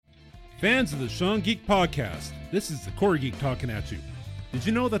Fans of the Sean Geek Podcast, this is the Core Geek talking at you. Did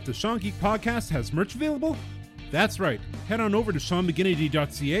you know that the Sean Geek Podcast has merch available? That's right. Head on over to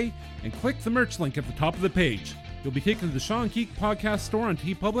SeanMcGinnity.ca and click the merch link at the top of the page. You'll be taken to the Sean Geek Podcast store on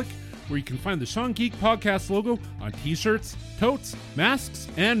TeePublic, where you can find the Sean Geek Podcast logo on t-shirts, totes, masks,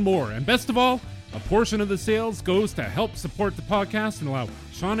 and more. And best of all, a portion of the sales goes to help support the podcast and allow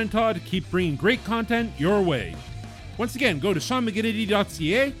Sean and Todd to keep bringing great content your way. Once again, go to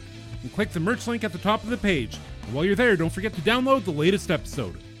SeanMcGinnity.ca and click the merch link at the top of the page. And while you're there, don't forget to download the latest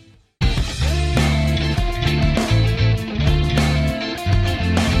episode.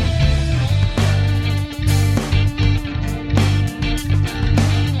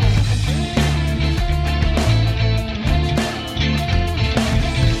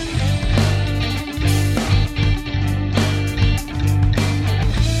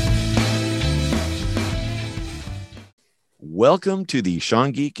 Welcome to the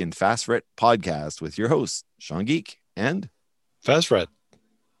Sean Geek and Fast Ret podcast with your hosts, Sean Geek and Fast Ret.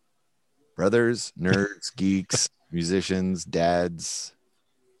 Brothers, nerds, geeks, musicians, dads.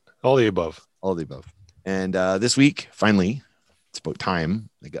 All the above. All the above. And this week, finally, it's about time.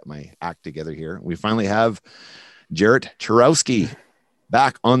 I got my act together here. We finally have Jarrett Churowski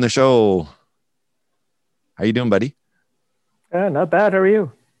back on the show. How you doing, buddy? Not bad. How are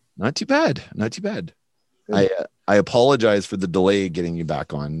you? Not too bad. Not too bad. Good. I apologize for the delay getting you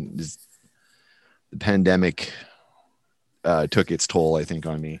back on. The pandemic took its toll, I think,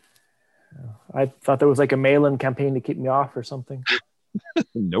 on me. I thought there was like a mail-in campaign to keep me off or something.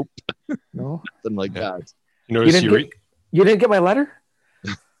 Nope. No? Something like that. You You didn't get my letter?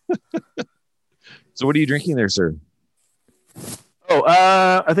 So what are you drinking there, sir? Oh,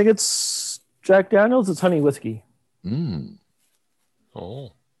 I think it's Jack Daniels. It's honey whiskey.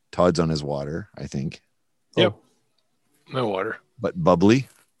 Oh. Todd's on his water, I think. Yep. My water. But bubbly.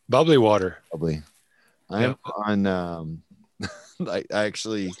 Bubbly water. Bubbly. I'm on I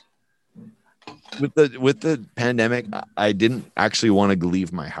actually with the pandemic, I didn't actually want to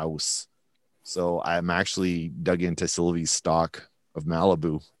leave my house. So I'm actually dug into Sylvie's stock of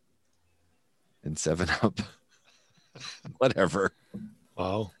Malibu and 7-Up. Whatever.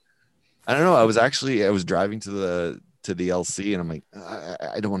 Wow. I don't know. I was driving to the LC and I'm like,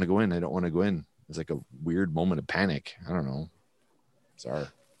 I don't want to go in. I don't want to go in. It's like a weird moment of panic. I don't know. Sorry.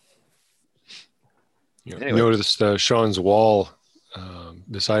 Anyway. Noticed Sean's wall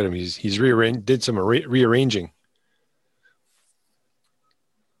beside him. He's did some rearranging.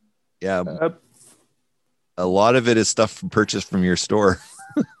 Yeah. A lot of it is stuff purchased from your store.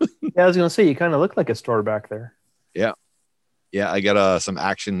 Yeah, I was going to say, you kind of look like a store back there. Yeah. Yeah. I got some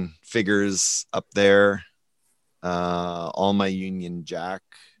action figures up there. All my Union Jack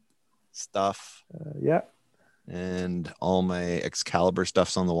stuff. Yeah. And all my Excalibur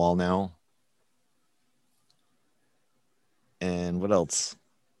stuff's on the wall now. And what else?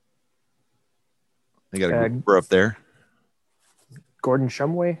 I got a grouper up there. Gordon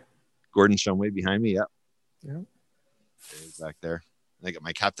Shumway. Gordon Shumway behind me. Yep. Yeah. He's back there. I got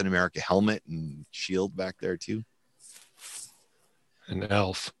my Captain America helmet and shield back there too. An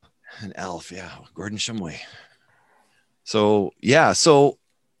elf. An elf, yeah. Gordon Shumway. So yeah, so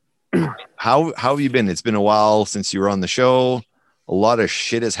how have you been? It's been a while since you were on the show. A lot of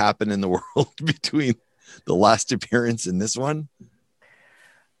shit has happened in the world between the last appearance and this one.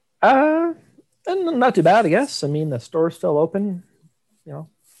 And not too bad, I guess. I mean, the store's still open. You know,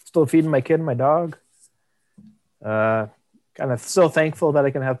 still feeding my kid and my dog. Kind of still thankful that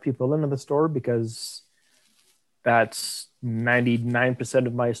I can have people into the store because that's 99%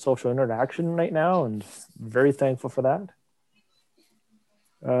 of my social interaction right now, and very thankful for that.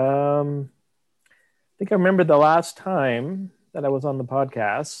 I think I remember the last time that I was on the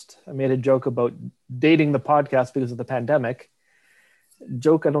podcast, I made a joke about dating the podcast because of the pandemic.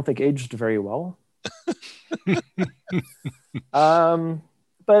 Joke I don't think aged very well. But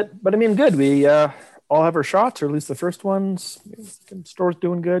I mean, good. We all have our shots, or at least the first ones. Store's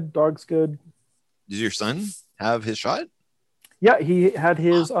doing good. Dog's good. Does your son have his shot? Yeah, he had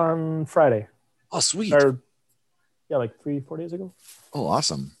his on Friday. Oh, sweet. Yeah, like 3-4 days ago. Oh,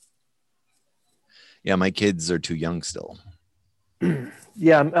 awesome. Yeah, my kids are too young still.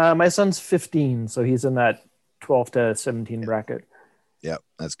 Yeah, my son's 15, so he's in that 12 to 17 bracket. Yeah,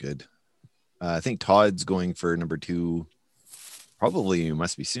 that's good. I think Todd's going for number 2. Probably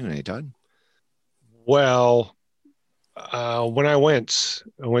must be soon, eh, Todd? Well, when I went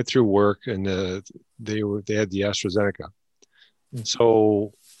through work and they had the AstraZeneca.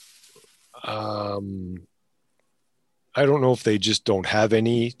 So I don't know if they just don't have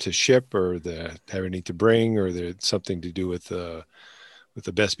any to ship or they have any to bring, or there's something to do with with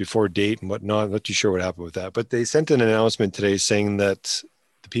the best before date and whatnot. I'm not too sure what happened with that, but they sent an announcement today saying that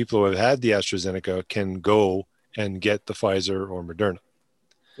the people who have had the AstraZeneca can go and get the Pfizer or Moderna.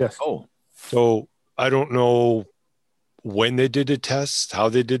 Yes. Oh, So I don't know when they did the tests, how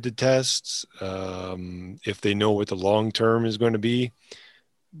they did the tests, if they know what the long term is going to be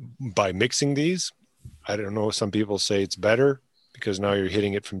by mixing these. I don't know. Some people say it's better because now you're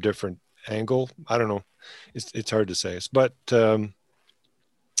hitting it from different angle. I don't know. It's hard to say. But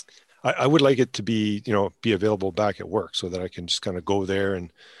I would like it to be, be available back at work so that I can just kind of go there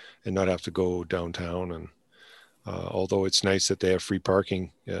and not have to go downtown. And although it's nice that they have free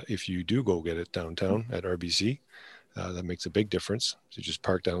parking if you do go get it downtown at RBC, that makes a big difference. So just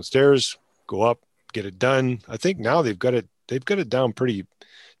park downstairs, go up, get it done. I think now they've got it down pretty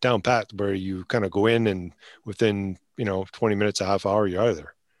down pat where you kind of go in and within 20 minutes, a half hour, you're out of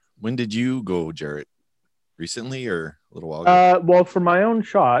there. when did you go, Jarrett? Recently or a little while ago? Well, for my own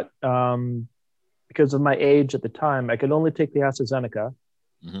shot, because of my age at the time, I could only take the AstraZeneca,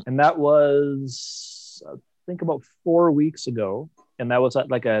 and that was, I think, about 4 weeks ago, and that was at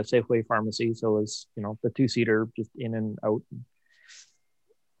like a Safeway pharmacy. So it was, the 2-seater, just in and out.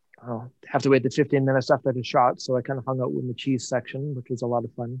 I'll have to wait the 15 minutes after the shot, so I kind of hung out in the cheese section, which was a lot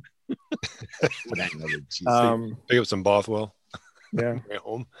of fun. Pick up some Bothwell. Yeah. At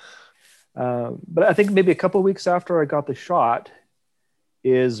home. But I think maybe a couple of weeks after I got the shot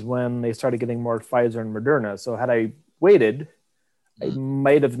is when they started getting more Pfizer and Moderna. So had I waited, I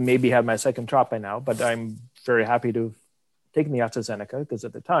might have maybe had my second shot by now, but I'm very happy to have taken the AstraZeneca because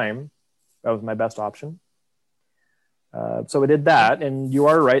at the time that was my best option. So I did that, and you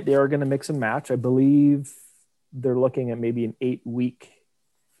are right. They are going to mix and match. I believe they're looking at maybe an 8-week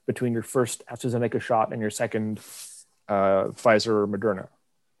between your first AstraZeneca shot and your second Pfizer or Moderna.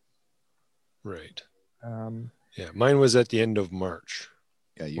 Right. Yeah, mine was at the end of March.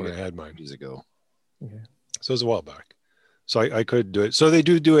 Yeah, you when I had mine years ago. Okay. So it was a while back. So I could do it. So they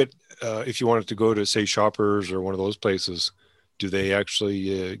do it if you wanted to go to, say, Shoppers or one of those places. Do they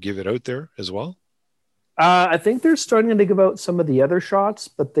actually give it out there as well? I think they're starting to give out some of the other shots,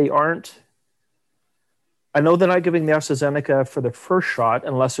 but they aren't. I know they're not giving the AstraZeneca for the first shot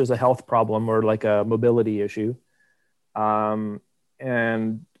unless there's a health problem or like a mobility issue. And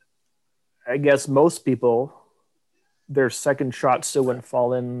I guess most people, their second shot still wouldn't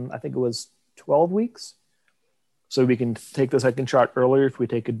fall in, I think it was 12 weeks. So we can take the second shot earlier if we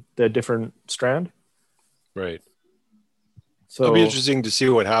take the different strand. Right. So It'll be interesting to see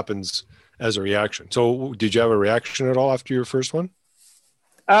what happens as a reaction. So did you have a reaction at all after your first one?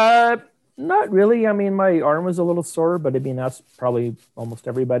 Not really. I mean, my arm was a little sore, but I mean, that's probably almost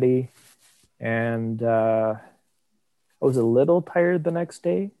everybody. And I was a little tired the next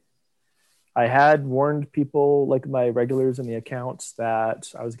day. I had warned people, like my regulars in the accounts,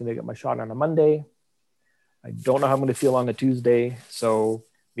 that I was going to get my shot on a Monday. I don't know how I'm going to feel on a Tuesday. So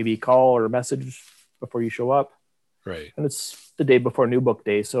maybe call or message before you show up. Right. And it's the day before New Book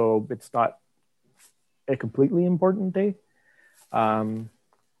Day, so it's not a completely important day. I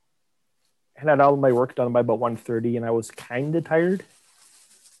had all of my work done by about 1:30, and I was kind of tired.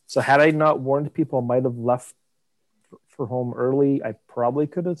 So had I not warned people, I might have left for home early. I probably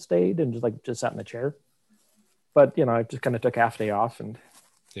could have stayed and just sat in the chair. But, I just kind of took half day off and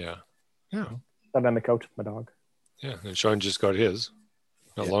Yeah. sat on the couch with my dog. Yeah. And Sean just got his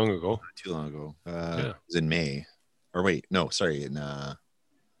not long ago. Not too long ago. Yeah. It was in May. Or wait, no, sorry, in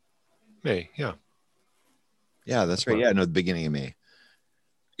May. Yeah. yeah, that's right. Yeah, no, the beginning of May.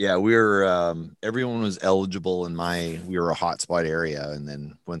 Yeah, we were everyone was eligible in we were a hotspot area, and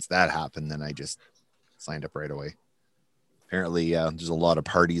then once that happened, then I just signed up right away. Apparently, there's a lot of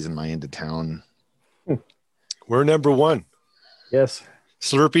parties in my end of town. We're number one. Yes.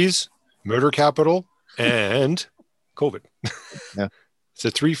 Slurpees, murder capital, and COVID. Yeah. It's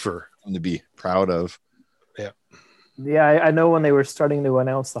a threefer. Something to be proud of. Yeah, I know when they were starting to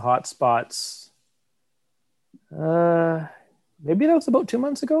announce the hot spots, maybe that was about 2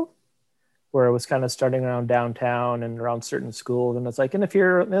 months ago, where it was kind of starting around downtown and around certain schools. And it's like, and if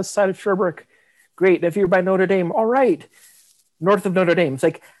you're on this side of Sherbrooke, great. If you're by Notre Dame, all right. North of Notre Dame. It's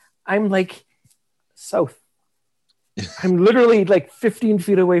like, I'm like south. I'm literally like 15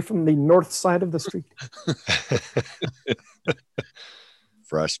 feet away from the north side of the street.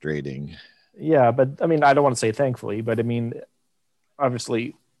 Frustrating. Yeah, but I mean, I don't want to say thankfully, but I mean,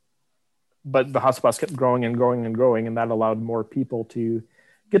 obviously, but the hotspots kept growing and growing and growing, and that allowed more people to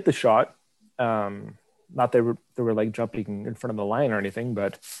get the shot. Not they were like jumping in front of the line or anything,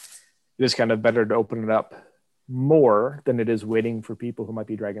 but it is kind of better to open it up more than it is waiting for people who might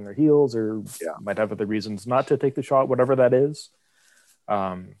be dragging their heels or might have other reasons not to take the shot, whatever that is.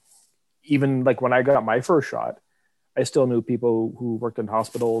 Even like when I got my first shot, I still knew people who worked in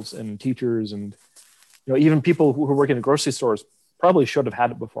hospitals and teachers, and even people who were working in grocery stores probably should have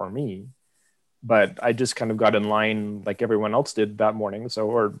had it before me, but I just kind of got in line like everyone else did that morning.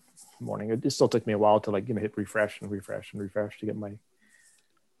 It still took me a while to hit refresh to get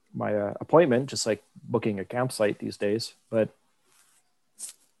my appointment, just like booking a campsite these days. But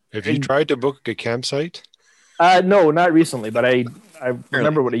have you tried to book a campsite? No, not recently, but I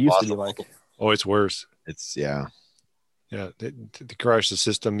remember what it used to be like. Oh, it's worse. Yeah. They crash the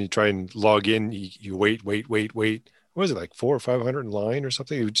system. You try and log in. You wait. What was it, like 400 or 500 in line or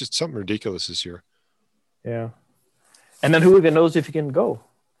something? It was just something ridiculous this year. Yeah. And then who even knows if you can go?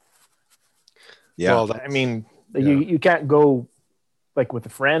 Yeah. Well, I mean, you can't go like with a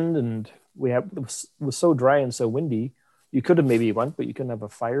friend, and it was so dry and so windy. You could have maybe went, but you couldn't have a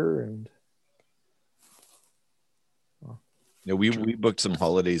fire. And we booked some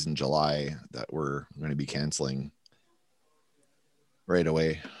holidays in July that we're going to be canceling right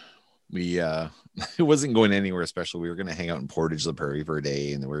away. We it wasn't going anywhere special. We were going to hang out in Portage la Prairie for a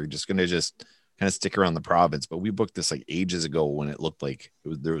day, and we were just going to kind of stick around the province. But we booked this like ages ago when it looked like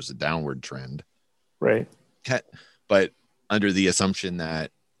there was a downward trend. Right. But under the assumption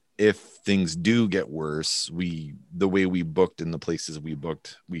that if things do get worse, the way we booked in the places we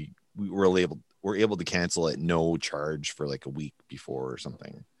booked, we were able to cancel at no charge for like a week before or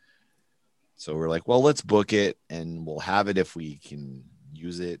something. So we're like, well, let's book it and we'll have it if we can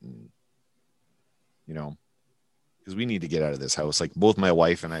use it. And, because we need to get out of this house. Like both my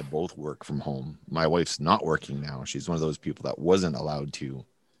wife and I both work from home. My wife's not working now. She's one of those people that wasn't allowed to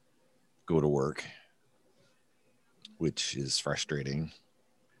go to work, which is frustrating.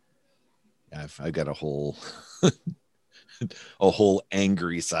 I've got a whole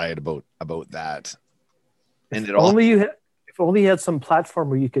angry side about that. And if only you had some platform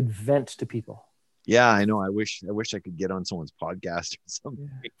where you could vent to people. Yeah, I know. I wish I could get on someone's podcast or something.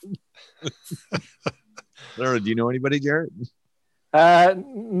 Yeah. I don't know. Do you know anybody, Jarrett?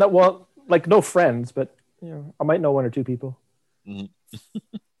 No, well, like no friends, but I might know one or two people. Mm-hmm.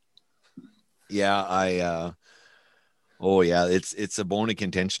 Yeah, it's a bone of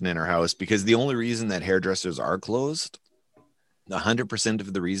contention in our house because the only reason that hairdressers are closed, 100%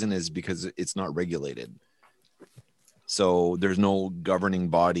 of the reason is because it's not regulated. So there's no governing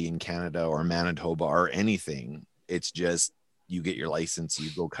body in Canada or Manitoba or anything. It's just you get your license, you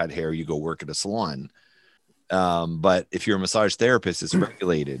go cut hair, you go work at a salon. But if you're a massage therapist, it's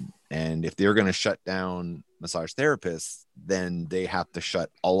regulated. And if they're going to shut down massage therapists, then they have to shut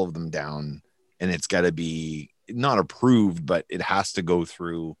all of them down. And it's got to be not approved, but it has to go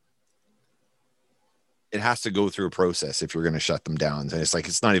through a process if you're going to shut them down. And it's like,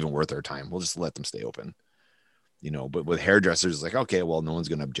 it's not even worth our time. We'll just let them stay open, but with hairdressers, it's like, okay, well, no one's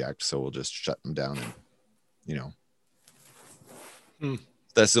going to object. So we'll just shut them down and,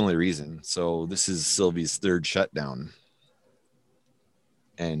 That's the only reason. So this is Sylvie's third shutdown.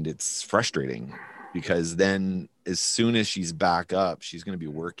 And it's frustrating because then as soon as she's back up, she's going to be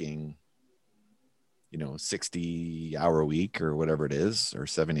working, 60-hour a week or whatever it is, or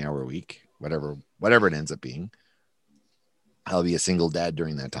 70-hour a week, whatever it ends up being. I'll be a single dad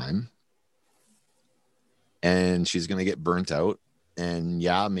during that time. And she's going to get burnt out. And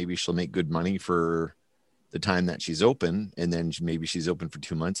yeah, maybe she'll make good money for the time that she's open, and then maybe she's open for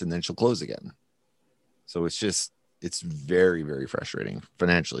 2 months and then she'll close again. So it's very, very frustrating,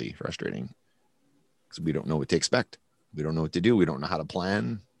 financially frustrating, because we don't know what to expect. We don't know what to do. We don't know how to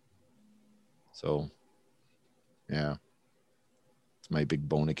plan. So yeah, it's my big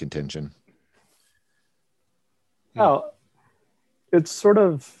bone of contention. Oh, it's sort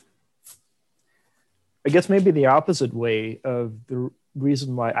of, I guess maybe the opposite way of the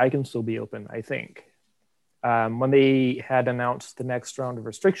reason why I can still be open, I think. When they had announced the next round of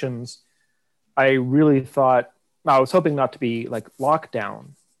restrictions, I really thought, I was hoping not to be like locked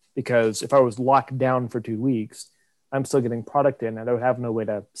down, because if I was locked down for 2 weeks, I'm still getting product in and I would have no way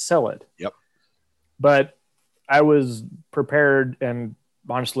to sell it. Yep. But I was prepared and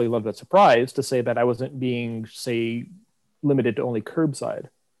honestly a little bit surprised to say that I wasn't being, say, limited to only curbside.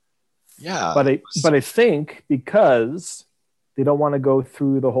 Yeah. But I think because they don't want to go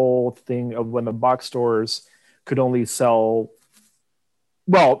through the whole thing of when the box stores could only sell,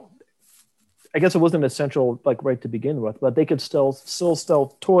 well, I guess it wasn't essential like right to begin with, but they could still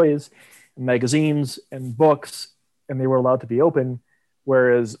sell toys and magazines and books, and they were allowed to be open,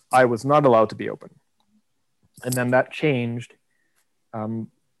 whereas I was not allowed to be open. And then that changed.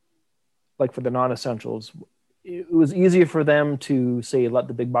 Like for the non-essentials, it was easier for them to say, let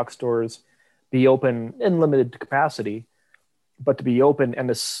the big box stores be open in limited capacity. but to be open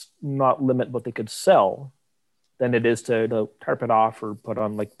and not limit what they could sell than it is to tarp it off or put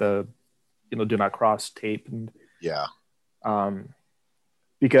on like the, do not cross tape. And Yeah.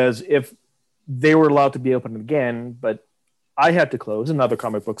 because if they were allowed to be open again, but I had to close, and other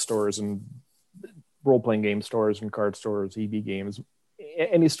comic book stores and role-playing game stores and card stores, EB games,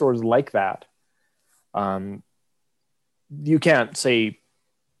 any stores like that, you can't say,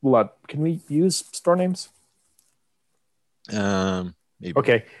 well, can we use store names? Maybe.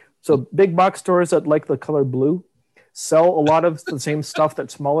 Okay. So big box stores that like the color blue sell a lot of the same stuff that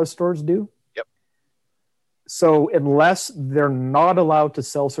smaller stores do. Yep. So unless they're not allowed to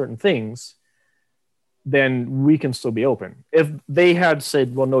sell certain things, then we can still be open. If they had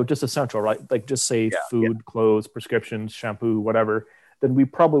said, well, no, just essential, right? Like just say food, clothes, prescriptions, shampoo, whatever, then we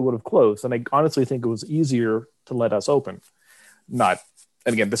probably would have closed. And I honestly think it was easier to let us open. And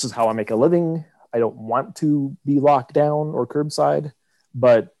again, this is how I make a living. I don't want to be locked down or curbside,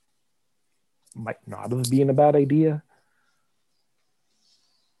 but might not have been a bad idea.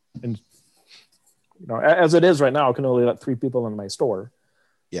 And as it is right now, I can only let 3 people in my store.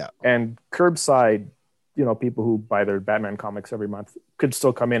 Yeah. And curbside, people who buy their Batman comics every month could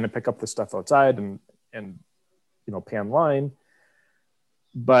still come in and pick up the stuff outside and pay online.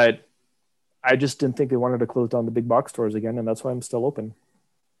 But I just didn't think they wanted to close down the big box stores again, and that's why I'm still open.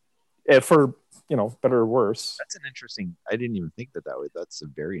 For better or worse. That's an interesting. I didn't even think that way. That's a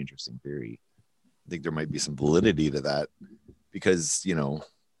very interesting theory. I think there might be some validity to that because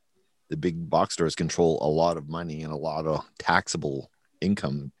the big box stores control a lot of money and a lot of taxable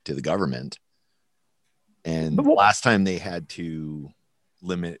income to the government. And last time they had to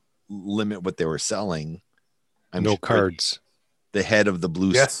limit what they were selling. No cards. The head of the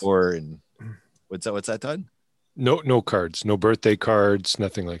blue store and what's that, Todd? No cards, no birthday cards,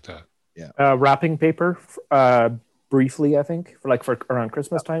 nothing like that. Yeah. Wrapping paper, briefly, I think, for around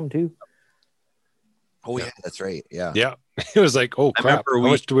Christmas time too. Oh yeah, that's right. Yeah. Yeah. It was like, oh crap, how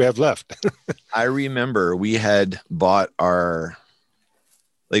much do we have left? I remember we had bought our,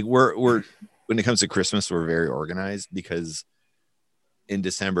 we're when it comes to Christmas, we're very organized because in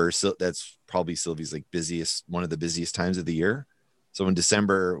December, so that's probably Sylvie's one of the busiest times of the year. So in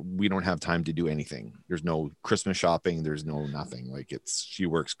December, we don't have time to do anything. There's no Christmas shopping. There's no nothing. She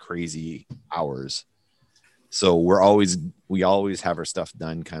works crazy hours. So we always have our stuff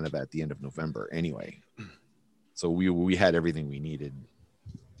done kind of at the end of November anyway. So we had everything we needed,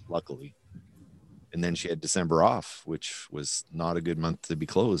 luckily. And then she had December off, which was not a good month to be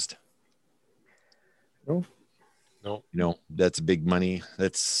closed. No. That's big money.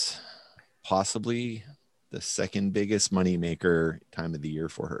 That's possibly the second biggest money maker time of the year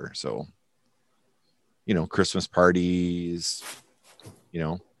for her. So, Christmas parties,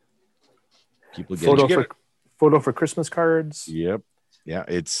 people get photo for Christmas cards. Yep. Yeah.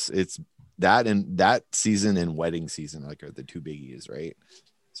 It's that, and that season and wedding season, are the two biggies, right?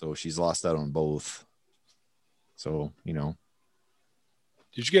 So she's lost out on both. So, Did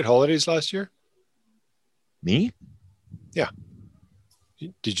you get holidays last year? Me? Yeah.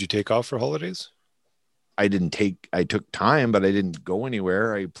 Did you take off for holidays? I took time, but I didn't go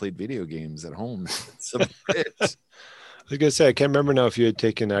anywhere. I played video games at home. I was going to say, I can't remember now if you had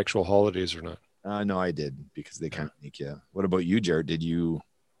taken actual holidays or not. No, I did, because they kind of make you. What about you, Jared? Did you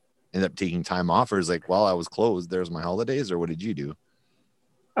end up taking time off, or is I was closed, there's my holidays, or what did you do?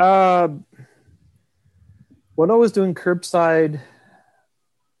 When I was doing curbside,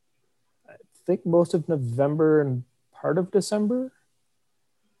 I think most of November and part of December.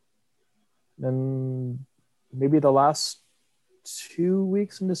 Then maybe the last 2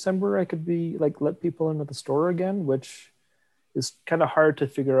 weeks in December, I could be let people into the store again, which is kind of hard to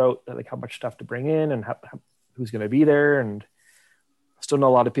figure out how much stuff to bring in and who's going to be there. And I still know a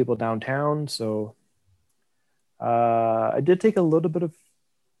lot of people downtown. So I did take a little bit of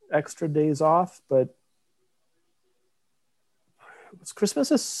extra days off, but was Christmas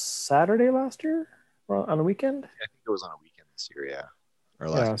a Saturday last year or on a weekend? I think it was on a weekend this year. Yeah.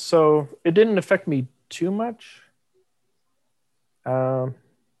 Yeah, so it didn't affect me too much. So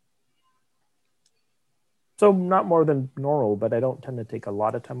not more than normal, but I don't tend to take a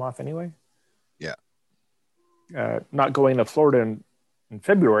lot of time off anyway. Yeah. Not going to Florida in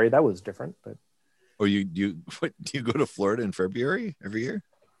February, that was different. But do you go to Florida in February every year?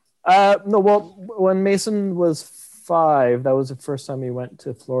 No, well, when Mason was 5, that was the first time he went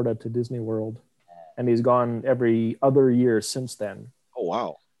to Florida to Disney World, and he's gone every other year since then. Oh,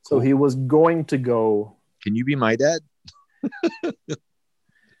 wow. So he was going to go. Can you be my dad?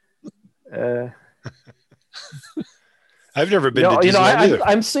 I've never been to Disneyland either.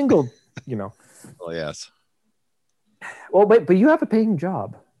 I'm single, Oh, yes. Well, but you have a paying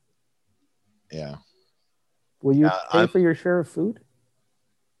job. Yeah. Will you pay I'm- for your share of food?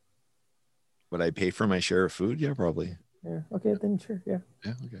 Would I pay for my share of food? Yeah, probably. Yeah. Okay, then sure. Yeah.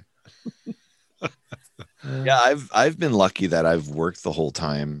 Yeah. Okay. Yeah, I've been lucky that I've worked the whole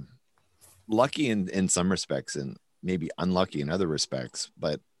time. Lucky in some respects and maybe unlucky in other respects,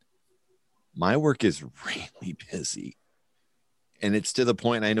 but my work is really busy. And it's to the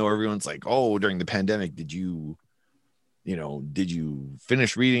point I know everyone's like, "Oh, during the pandemic, did you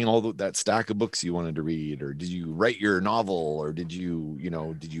finish reading all that stack of books you wanted to read, or did you write your novel, or did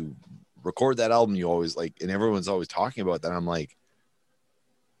you record that album you always like?" And everyone's always talking about that. I'm like,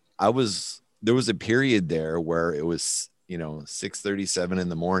 there was a period there where it was 6:37 in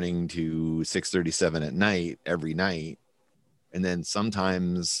the morning to 6:37 at night every night, and then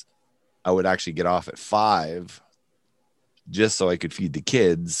sometimes I would actually get off at 5 just so I could feed the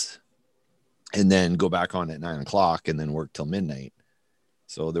kids, and then go back on at 9 o'clock and then work till midnight.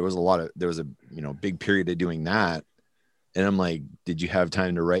 So there was a big period of doing that, and I'm like, did you have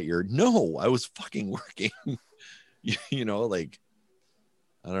time to write your? No, I was fucking working. Like,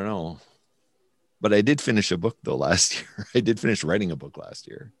 I don't know. But I did finish a book though last year. I did finish writing a book last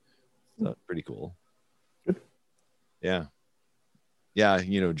year. So that's pretty cool. Good. Yeah. Yeah,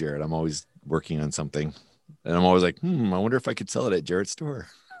 Jared, I'm always working on something. And I'm always like, I wonder if I could sell it at Jared's store.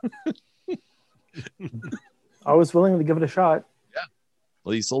 I was willing to give it a shot. Yeah.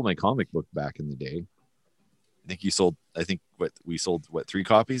 Well, you sold my comic book back in the day. We sold 3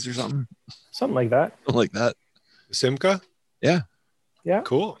 copies or something? Something like that. Something like that. Simca? Yeah. Yeah.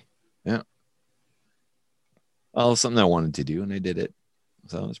 Cool. Yeah. Well, something I wanted to do, and I did it.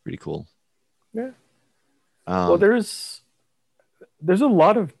 So it was pretty cool. Yeah. Well, there's a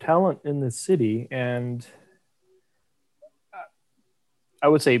lot of talent in the city, and I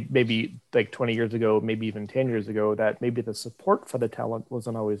would say maybe like 20 years ago, maybe even 10 years ago, that maybe the support for the talent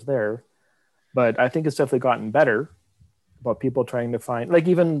wasn't always there. But I think it's definitely gotten better about people trying to find, like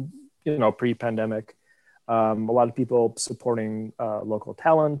even, pre-pandemic, a lot of people supporting local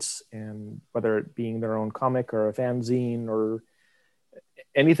talent, and whether it being their own comic or a fanzine or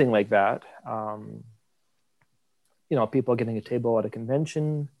anything like that. People getting a table at a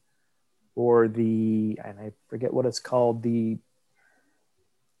convention, or and I forget what it's called,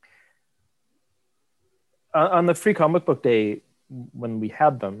 on the Free Comic Book Day, when we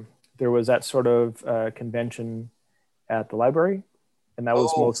had them, there was that sort of convention at the library, and that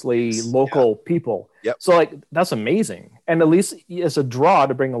was mostly local people. Yep. So like, that's amazing. And at least it's a draw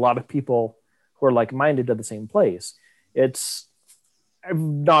to bring a lot of people who are like-minded to the same place. I've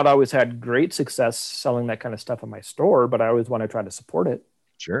not always had great success selling that kind of stuff in my store, but I always want to try to support it.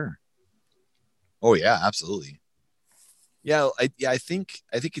 Sure. Oh yeah, absolutely. Yeah, I think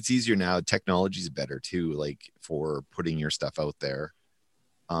it's easier now. Technology is better too, like for putting your stuff out there.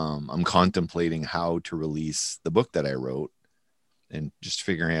 I'm contemplating how to release the book that I wrote, and just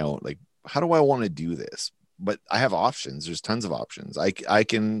figuring out like, how do I want to do this? But I have options. There's tons of options. I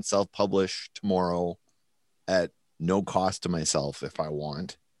can self-publish tomorrow at no cost to myself if I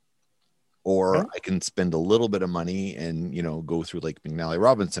want, or Okay. I can spend a little bit of money and go through like McNally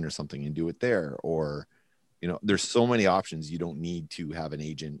Robinson or something and do it there. Or there's so many options. You don't need to have an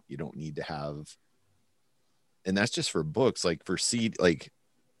agent. You don't need to have, and that's just for books. Like for CD, like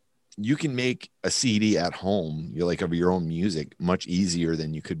you can make a CD at home, you're like, of your own music much easier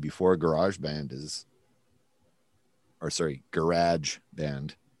than you could before. Garage Band.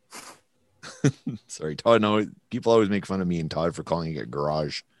 Sorry, Todd. No, people always make fun of me and Todd for calling it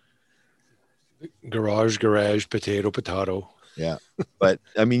garage. Garage, potato. Yeah. But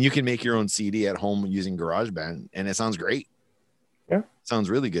I mean, you can make your own CD at home using GarageBand, and it sounds great. Yeah. It sounds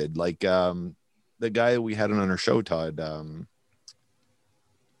really good. Like the guy we had on our show, Todd. Oh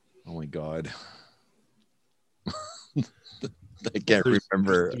my God. I can't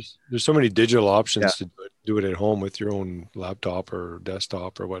remember. There's so many digital options to do it at home with your own laptop or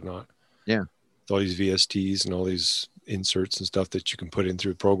desktop or whatnot. Yeah. With all these VSTs and all these inserts and stuff that you can put in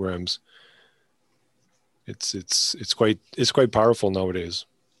through programs. It's quite powerful nowadays.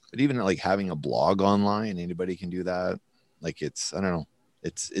 But even like having a blog online, anybody can do that. Like I don't know.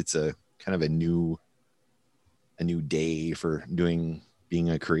 It's a kind of a new day for being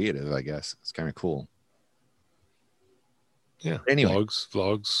a creative, I guess. It's kind of cool. Yeah. Anyway.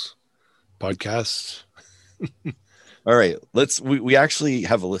 Vlogs, podcasts. All right. We actually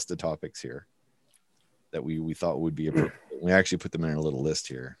have a list of topics here that we thought would be appropriate. We actually put them in a little list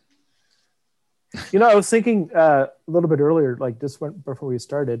here. I was thinking a little bit earlier, like this went before we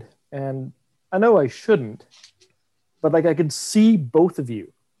started, and I know I shouldn't, but like I could see both of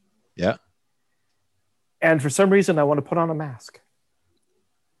you. Yeah. And for some reason, I want to put on a mask.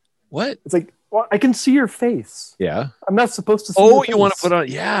 What? It's like, well, I can see your face. Yeah. I'm not supposed to see Oh, your you want to face. put on?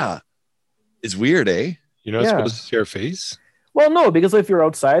 Yeah. It's weird, eh? You're not Yeah. supposed to see our face? Well, no, because if you're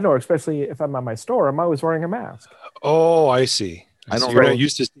outside, or especially if I'm at my store, I'm always wearing a mask. Oh, I see. I don't You're know. not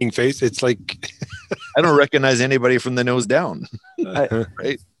used to seeing face. It's like, I don't recognize anybody from the nose down.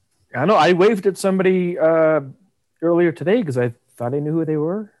 Right? I know. I waved at somebody earlier today because I thought I knew who they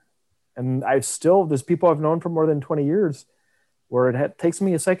were. And there's people I've known for more than 20 years where it takes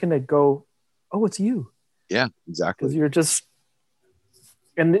me a second to go, oh, it's you. Yeah, Because exactly. you're just,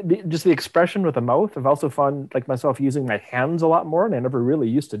 and just the expression with the mouth. I've also found like myself using my hands a lot more, and I never really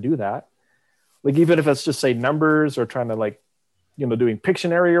used to do that. Like even if it's just say numbers or trying to like, doing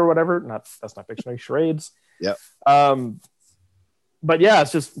Pictionary or whatever. That's not Pictionary, charades. Yep. But yeah,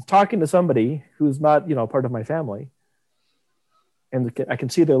 it's just talking to somebody who's not, part of my family, and I can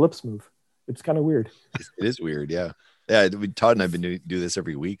see their lips move. It's kind of weird. It is weird. Yeah. Yeah. Todd and I've been do this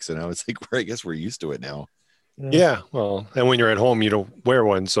every week. So now it's like, I guess we're used to it now. yeah. Well, and when you're at home, you don't wear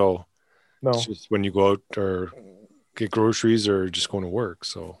one. So No. it's just when you go out or get groceries or just going to work.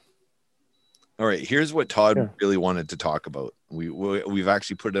 So, All right. Here's what Todd Yeah. really wanted to talk about. We've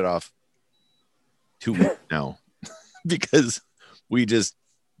actually put it off 2 weeks now because we just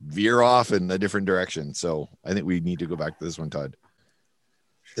veer off in a different direction. So I think we need to go back to this one, Todd.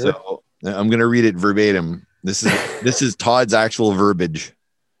 Sure. So I'm going to read it verbatim. This is Todd's actual verbiage.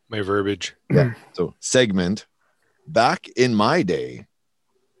 my verbiage. Yeah. So segment, back in my day, ...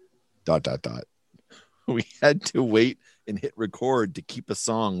 We had to wait and hit record to keep a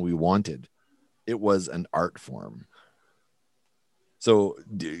song we wanted. It was an art form. So,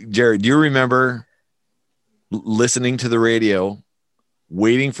 Jared, do you remember listening to the radio,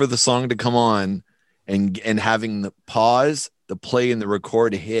 waiting for the song to come on, and having the pause, the play, and the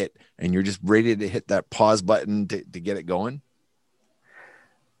record hit, and you're just ready to hit that pause button to get it going?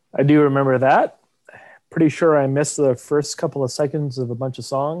 I do remember that. Pretty sure I missed the first couple of seconds of a bunch of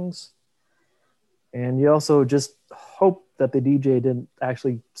songs. And you also just hope that the DJ didn't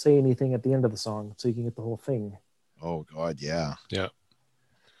actually say anything at the end of the song so you can get the whole thing. Oh, God, yeah. Yeah.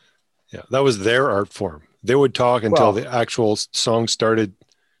 That was their art form. They would talk until Well- the actual song started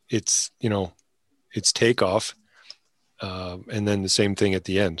its takeoff. And then the same thing at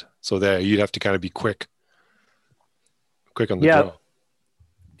the end. So that you'd have to kind of be quick on the Yeah. draw.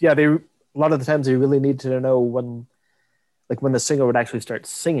 Yeah, a lot of the times they really need to know when the singer would actually start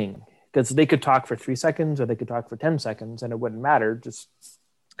singing, because they could talk for 3 seconds or they could talk for 10 seconds and it wouldn't matter. Just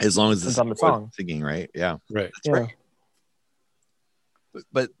As long as Depends on the was song. singing, right? Yeah. Right. yeah. right.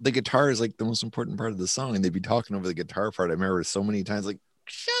 But the guitar is like the most important part of the song, and they'd be talking over the guitar part. I remember so many times, like,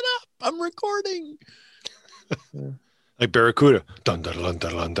 shut up, I'm recording. Like Barracuda. Dun, dun, dun,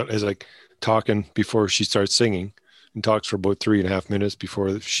 dun, dun, dun. Is like talking before she starts singing, and talks for about 3.5 minutes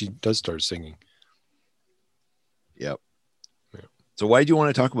before she does start singing. Yep. Yeah. So why do you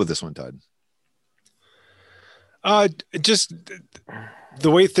want to talk about this one, Todd? Just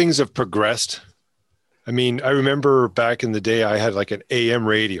the way things have progressed. I mean, I remember back in the day, I had like an AM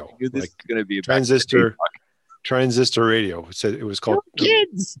radio, This like is going to be a transistor radio. It was called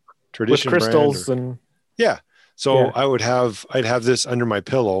kids. With Tradition brand crystals or- and yeah. So Yeah. I'd have this under my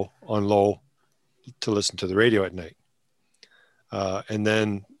pillow on low to listen to the radio at night. And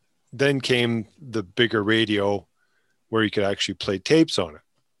then came the bigger radio where you could actually play tapes on it.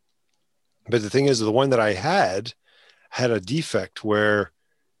 But the thing is, the one that I had a defect where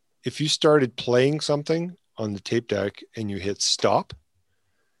if you started playing something on the tape deck and you hit stop,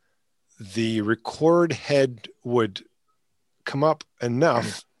 the record head would come up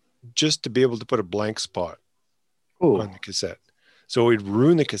enough just to be able to put a blank spot on the cassette. So it would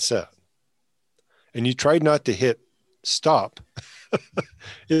ruin the cassette. And you tried not to hit stop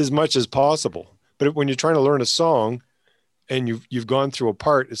as much as possible. But when you're trying to learn a song and you've gone through a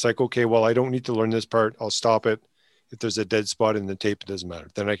part, it's like, okay, well, I don't need to learn this part. I'll stop it. If there's a dead spot in the tape, it doesn't matter.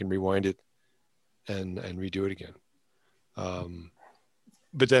 Then I can rewind it and redo it again.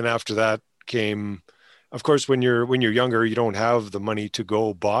 But then after that came, of course, when you're younger, you don't have the money to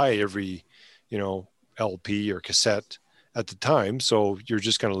go buy every, LP or cassette at the time. So you're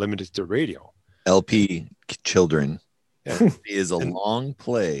just kind of limited to radio. LP, children. Yeah. LP is a long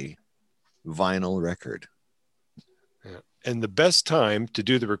play vinyl record. Yeah. And the best time to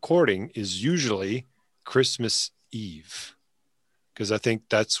do the recording is usually Christmas Eve, because I think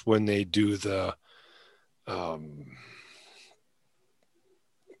that's when they do the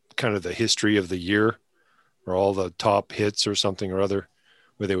kind of the history of the year, or all the top hits or something or other,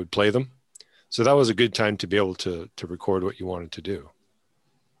 where they would play them. So that was a good time to be able to record what you wanted to do.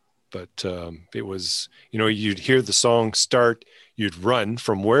 but it was, you know, you'd hear the song start, you'd run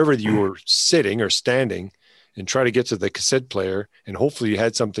from wherever you were sitting or standing and try to get to the cassette player, and hopefully you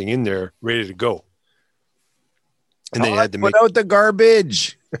had something in there ready to go. And then you had to put out the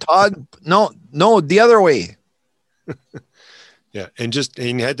garbage. Todd, no, the other way. Yeah, and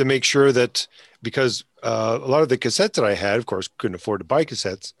you had to make sure that, because a lot of the cassettes that I had, of course, couldn't afford to buy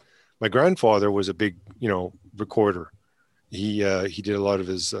cassettes. My grandfather was a big, you know, recorder. He did a lot of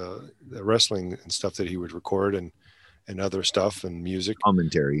his wrestling and stuff that he would record, and other stuff and music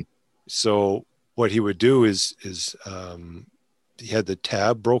Commentary. So what he would do is he had the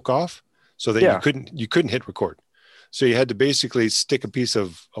tab broke off so that you couldn't hit record. So you had to basically stick a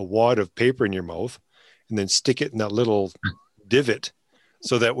wad of paper in your mouth and then stick it in that little divot,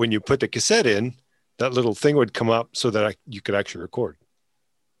 so that when you put the cassette in, that little thing would come up so that you could actually record.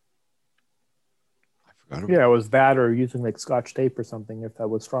 Yeah, it was that, or using like Scotch tape or something if that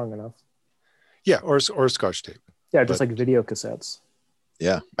was strong enough. Yeah, or Scotch tape. Yeah, just like video cassettes.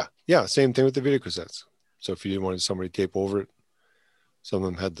 Yeah. Yeah, same thing with the video cassettes. So if you didn't want somebody to tape over it, some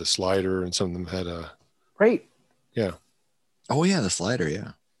of them had the slider and some of them had a... Right. Yeah. Oh, yeah, the slider,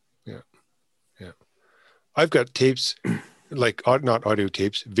 yeah. Yeah. Yeah. I've got tapes, like not audio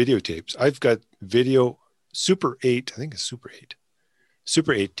tapes, videotapes. I've got video Super 8, I think it's Super 8.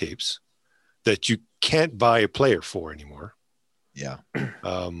 Super 8 tapes that you can't buy a player for anymore. Yeah.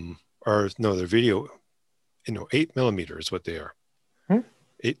 Or no, they're video, 8mm is what they are.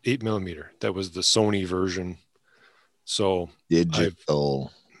 8mm. That was the Sony version. So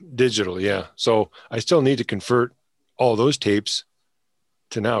digital, yeah. So I still need to convert all those tapes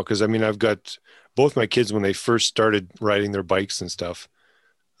to now, because I mean, I've got both my kids when they first started riding their bikes and stuff.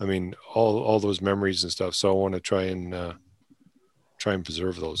 I mean, all those memories and stuff. So I want to try and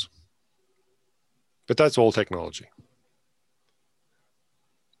preserve those. But that's old technology.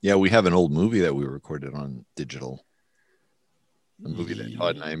 Yeah, we have an old movie that we recorded on digital. A movie that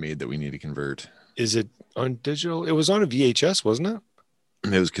Todd and I made that we need to convert. Is it on digital? It was on a VHS, wasn't it?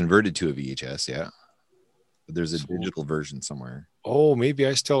 It was converted to a VHS, yeah. But there's a digital version somewhere. Oh, maybe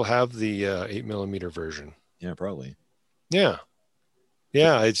I still have the 8mm version. Yeah, probably. Yeah.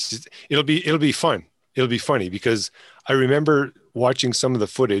 Yeah, it'll be fun. It'll be funny, because I remember watching some of the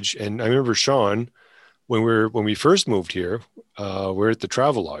footage, and I remember Sean, when we first moved here, we're at the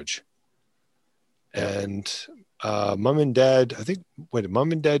Travel Lodge, and Mom and Dad, I think, did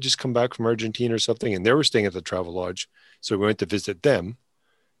Mom and Dad just come back from Argentina or something, and they were staying at the Travel Lodge, so we went to visit them,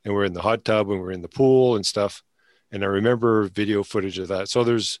 and we're in the hot tub and we're in the pool and stuff, and I remember video footage of that. So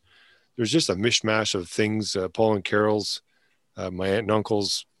there's just a mishmash of things. Paul and Carol's, my aunt and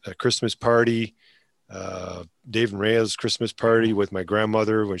uncle's Christmas party, Dave and Rhea's Christmas party with my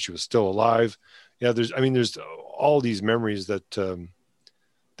grandmother when she was still alive. Yeah, there's all these memories that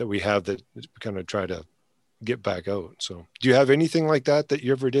we have that we kind of try to get back out. So do you have anything like that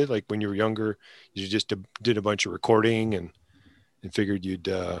you ever did? Like when you were younger, you just did a bunch of recording and figured you'd,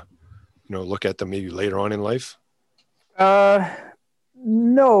 look at them maybe later on in life?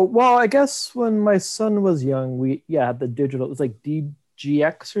 No. Well, I guess when my son was young, we had the digital, it was like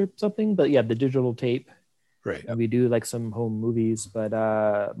DGX or something, but yeah, the digital tape. Right. And we do like some home movies, but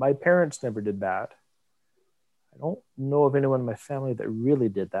my parents never did that. I don't know of anyone in my family that really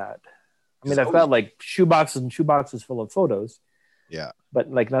did that. I mean, I've got like shoeboxes and shoeboxes full of photos. Yeah.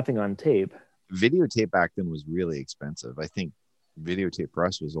 But like nothing on tape. Videotape back then was really expensive. I think videotape for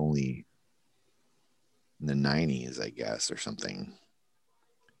us was only in the 90s, I guess, or something.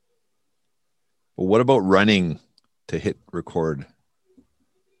 But what about running to hit record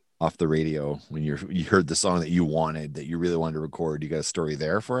off the radio when you heard the song that you really wanted to record? You got a story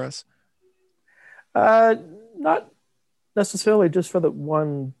there for us? Not necessarily just for the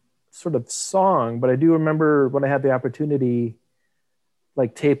one sort of song, but I do remember when I had the opportunity,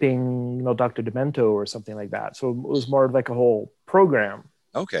 like taping, Dr. Demento or something like that. So it was more like a whole program.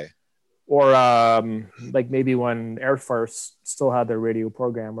 Okay. Or like maybe when Air Force still had their radio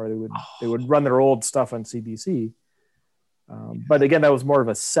program, where they would run their old stuff on CBC. But again, that was more of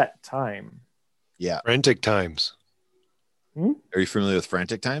a set time. Yeah. Frantic Times. Are you familiar with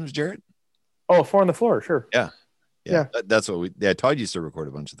Frantic Times, Jared? Oh, Four on the Floor, sure. Yeah. That's what Todd used to record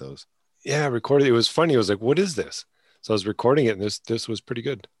a bunch of those. Yeah, recorded. It was funny. I was like, what is this? So I was recording it, and this was pretty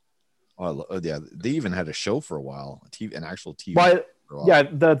good. Oh, yeah. They even had a show for a while, an actual TV. But, yeah,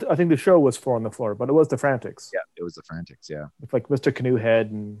 I think the show was Four on the Floor, but it was the Frantics. Yeah, it was the Frantics, yeah. With like Mr. Canoe Head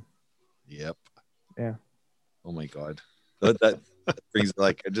and... Yep. Yeah. Oh, my God. That brings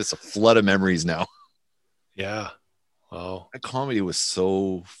like just a flood of memories now. Yeah. Wow. That comedy was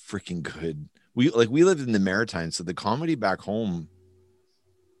so freaking good. We lived in the Maritimes, so the comedy back home,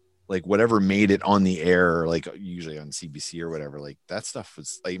 like whatever made it on the air, like usually on CBC or whatever, like that stuff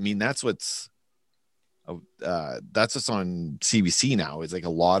was, I mean, that's what's on CBC now. It's like a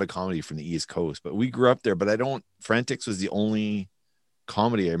lot of comedy from the East Coast, but we grew up there. But Frantics was the only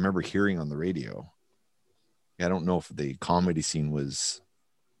comedy I remember hearing on the radio. I don't know if the comedy scene was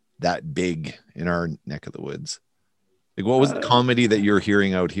that big in our neck of the woods. Like, what was the comedy that you're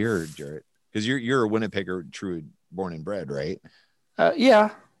hearing out here, Jarrett? Because you're a Winnipegger, true born and bred, right?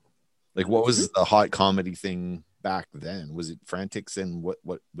 Yeah. Like, what was the hot comedy thing back then? Was it Frantics and what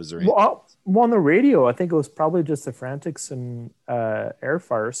was there? Well, on the radio, I think it was probably just the Frantics and Air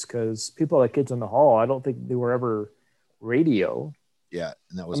Farce, because people like Kids in the Hall, I don't think they were ever radio. Yeah,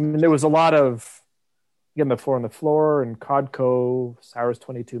 and that was. I mean, there was a lot of, again, the Four on the Floor and Codco, Sours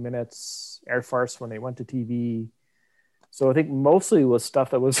 22 Minutes, Air Farce when they went to TV. So I think mostly was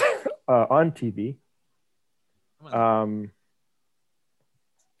stuff that was on TV.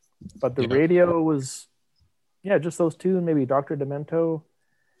 But the radio was, just those two, and maybe Dr. Demento.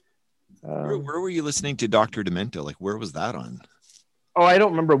 Where were you listening to Dr. Demento? Like, where was that on? Oh, I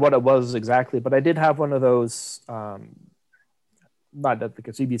don't remember what it was exactly, but I did have one of those, not at the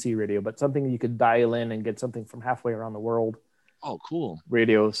CBC radio, but something you could dial in and get something from halfway around the world. Oh, cool.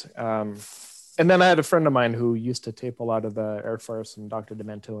 Radios. And then I had a friend of mine who used to tape a lot of the Air Farce and Dr.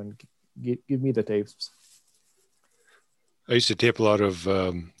 Demento and give me the tapes. I used to tape a lot of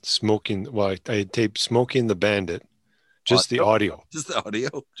Smoking. Well, I taped Smoking the Bandit, just the audio. Just the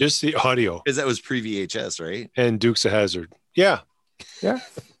audio? Just the audio. Because that was pre-VHS, right? And Dukes of Hazzard. Yeah. Yeah.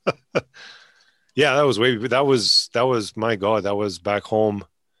 Yeah, that was my God, that was back home.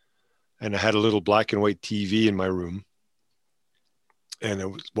 And I had a little black and white TV in my room. And I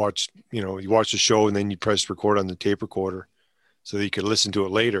you watch the show and then you press record on the tape recorder so that you could listen to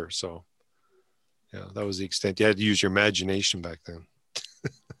it later. So yeah, that was the extent. You had to use your imagination back then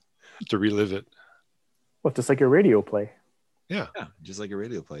to relive it. Well, just like a radio play. Yeah. Yeah, just like a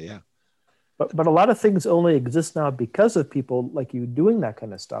radio play, yeah. But a lot of things only exist now because of people like you doing that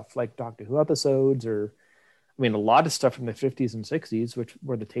kind of stuff, like Doctor Who episodes, or I mean, a lot of stuff from the 50s and 60s,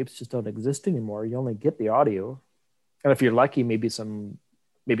 where the tapes just don't exist anymore. You only get the audio. And if you're lucky, maybe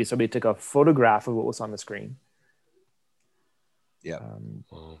somebody took a photograph of what was on the screen. Yeah.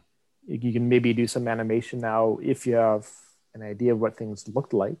 You can maybe do some animation now if you have an idea of what things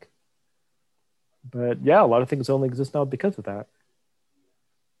looked like. But yeah, a lot of things only exist now because of that.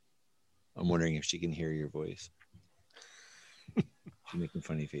 I'm wondering if she can hear your voice. She's making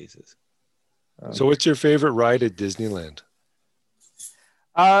funny faces. So what's your favorite ride at Disneyland?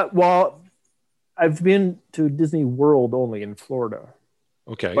 Well, I've been to Disney World only in Florida.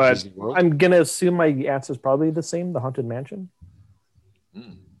 Okay. But Disney World? I'm going to assume my answer is probably the same, the Haunted Mansion.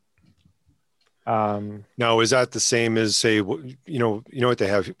 Now, is that the same as, say, you know what they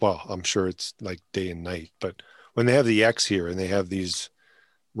have? Well, I'm sure it's like day and night, but when they have the X here and they have these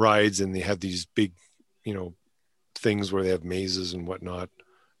rides and they have these big, things where they have mazes and whatnot,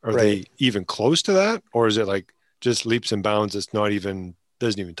 are they even close to that? Or is it like just leaps and bounds? It's not even,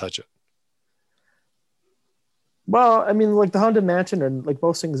 doesn't even touch it. Well, I mean, like the Haunted Mansion and like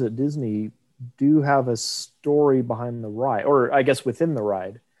most things at Disney do have a story behind the ride, or I guess within the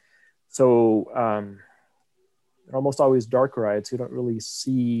ride. So they're almost always dark rides. You don't really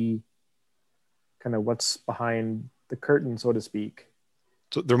see kind of what's behind the curtain, so to speak.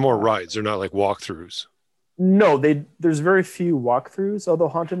 So they're more rides. They're not like walkthroughs. No, there's very few walkthroughs, although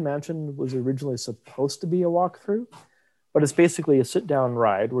Haunted Mansion was originally supposed to be a walkthrough. But it's basically a sit-down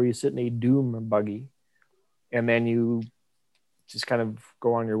ride where you sit in a Doom buggy and then you just kind of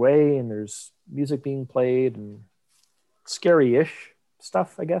go on your way, and there's music being played and scary-ish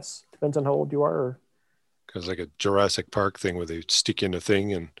stuff, I guess. Depends on how old you are. Because like a Jurassic Park thing where they stick in a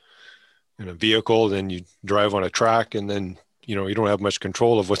thing and in a vehicle, then you drive on a track, and then you don't have much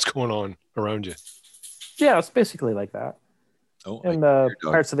control of what's going on around you. Yeah, it's basically like that. Oh, and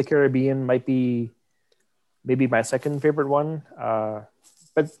Pirates of the Caribbean might be maybe my second favorite one.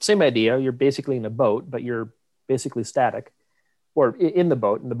 But same idea. You're basically in a boat, but you're basically static, or in the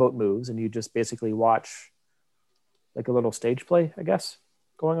boat, and the boat moves, and you just basically watch like a little stage play, I guess,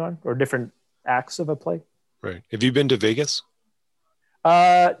 going on, or different acts of a play. Right. Have you been to Vegas?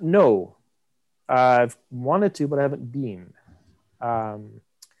 No. I've wanted to, but I haven't been.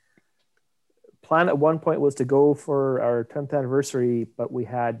 Plan at one point was to go for our 10th anniversary, but we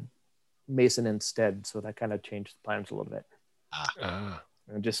had Mason instead, so that kind of changed the plans a little bit.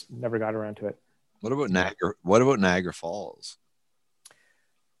 And just never got around to it. What about Niagara? What about Niagara Falls?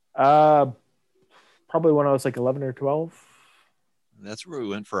 Probably when I was like 11 or 12. That's where we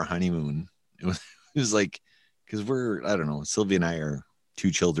went for a honeymoon. It was like, because I don't know, Sylvia and I are 2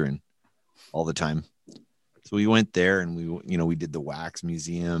 children all the time. So we went there and we did the wax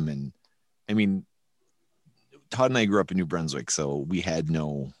museum. And I mean, Todd and I grew up in New Brunswick, so we had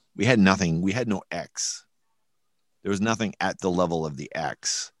nothing. We had no X. There was nothing at the level of the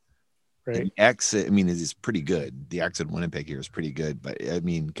X. Right. The X, I mean, is pretty good. The X in Winnipeg here is pretty good. But I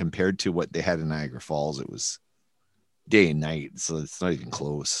mean, compared to what they had in Niagara Falls, it was day and night. So it's not even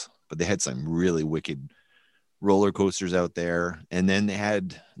close. But they had some really wicked roller coasters out there. And then they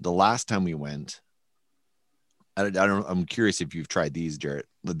had, the last time we went, I'm curious if you've tried these, Jarrett.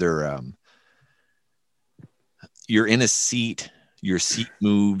 They're, you're in a seat, your seat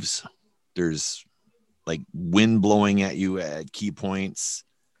moves. There's like wind blowing at you at key points.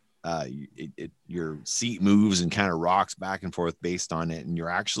 Your seat moves and kind of rocks back and forth based on it. And you're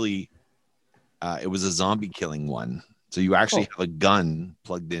actually, it was a zombie killing one. So you actually have a gun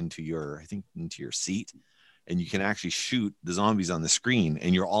plugged into your seat, and you can actually shoot the zombies on the screen,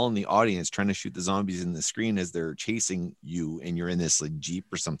 and you're all in the audience trying to shoot the zombies in the screen as they're chasing you. And you're in this like Jeep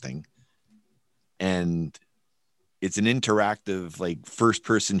or something. And it's an interactive, like first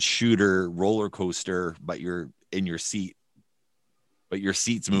person shooter roller coaster, but you're in your seat, but your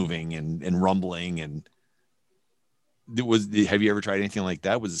seat's moving and rumbling. And have you ever tried anything like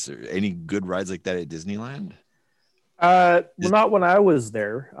that? Was there any good rides like that at Disneyland? Well, not when I was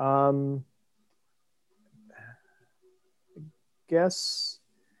there. I guess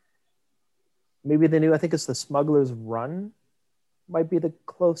maybe I think it's the Smuggler's Run might be the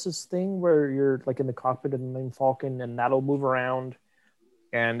closest thing, where you're like in the cockpit of the Millennium Falcon and that'll move around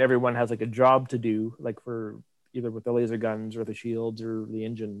and everyone has like a job to do, like for either with the laser guns or the shields or the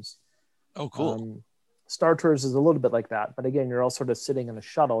engines. Oh, cool. Star Tours is a little bit like that, but again, you're all sort of sitting in a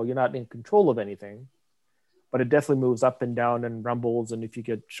shuttle. You're not in control of anything, but it definitely moves up and down and rumbles. And if you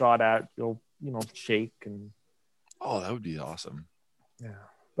get shot at, you'll shake. And oh, that would be awesome. Yeah,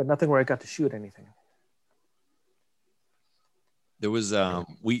 but nothing where I got to shoot anything. There was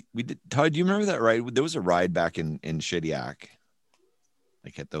we did. Todd, do you remember that ride? There was a ride back in Shediac,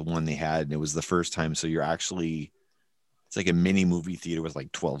 like at the one they had, and it was the first time. So you're actually, it's like a mini movie theater with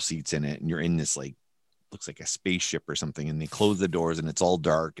like 12 seats in it, and you're in this like, looks like a spaceship or something, and they close the doors and it's all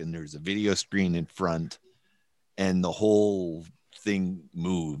dark, and there's a video screen in front, and the whole thing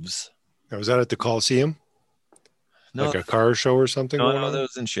moves. Now, was that at the Coliseum? No, like a car show or something? No, that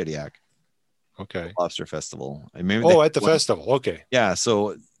was in Shediac. Okay. Lobster Festival. I remember. At the festival. Okay. Yeah.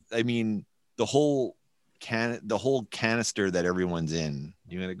 So I mean, the whole canister that everyone's in.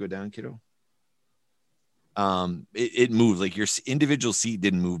 You gonna go down, kiddo? It moved. Like your individual seat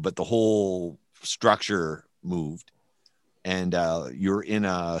didn't move, but the whole structure moved, and you're in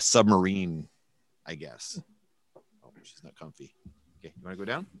a submarine, I guess. Oh, she's not comfy. Okay, you want to go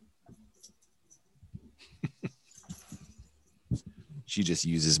down? She just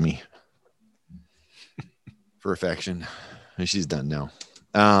uses me for affection, and she's done now.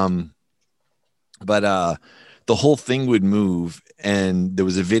 But the whole thing would move, and there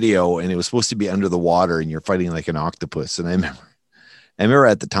was a video, and it was supposed to be under the water, and you're fighting like an octopus. And I remember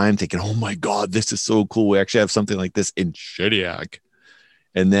at the time thinking, oh my God, this is so cool. We actually have something like this in Shediac.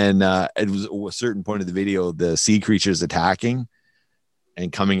 And then it was a certain point of the video, the sea creatures attacking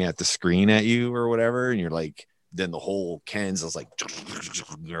and coming at the screen at you or whatever. And you're like, then the whole cans was like,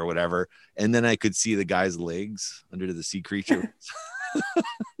 or whatever. And then I could see the guy's legs under the sea creature.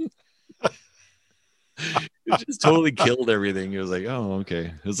 It just totally killed everything. It was like, oh, okay.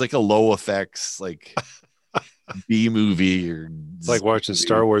 It was like a low effects, like B movie, or it's like watching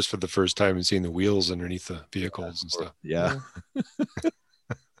Star Wars for the first time and seeing the wheels underneath the vehicles and stuff. Yeah.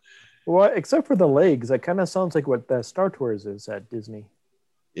 Well, except for the legs, that kind of sounds like what the Star Tours is at Disney.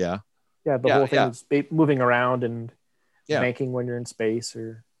 Yeah. Yeah, the whole thing is moving around and banking when you're in space,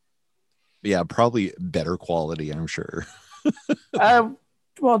 or probably better quality, I'm sure.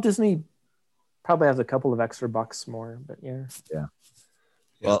 Well, Disney probably has a couple of extra bucks more, but yeah.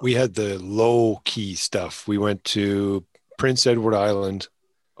 Well, we had the low key stuff. We went to Prince Edward Island.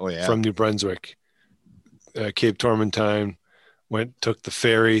 Oh yeah, from New Brunswick, Cape Tormentine. Took the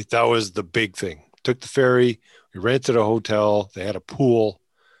ferry. That was the big thing. Took the ferry. We rented a hotel. They had a pool.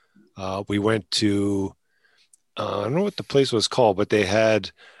 We went to, I don't know what the place was called, but they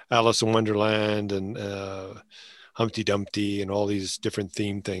had Alice in Wonderland and Humpty Dumpty and all these different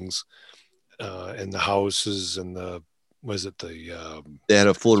theme things, and the houses and they had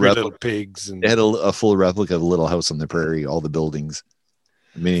a full replica pigs, and they had a full replica of Little House on the Prairie, all the buildings,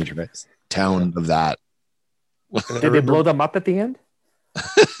 miniature town of that. Did they blow them up at the end?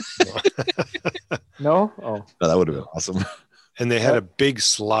 No? Oh, no, that would have been awesome. And they had a big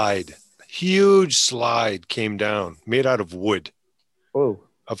slide, huge slide came down, made out of wood. Oh,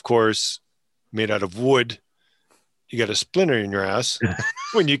 of course, made out of wood. You got a splinter in your ass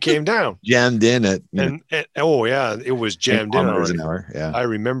when you came down. Jammed in at And oh yeah, it was jammed in. kilometers an hour. Yeah. I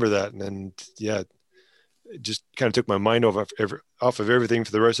remember that, and then yeah, it just kind of took my mind off of everything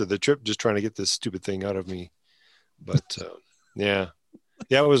for the rest of the trip, just trying to get this stupid thing out of me. But yeah,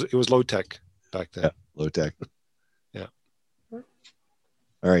 it was low tech back then. Yeah, low tech. Yeah.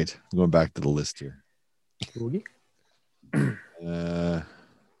 All right, going back to the list here. Oogie.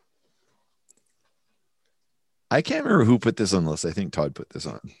 I can't remember who put this on the list. I think Todd put this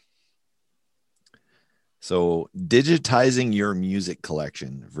on. So, digitizing your music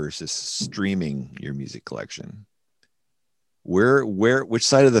collection versus streaming your music collection. Which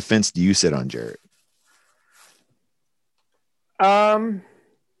side of the fence do you sit on, Jarrett?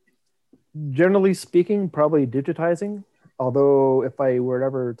 Generally speaking, probably digitizing. Although if I were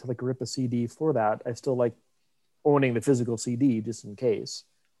ever to like rip a CD for that, I still like owning the physical CD just in case.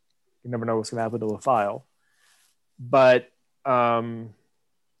 You never know what's going to happen to a file. But when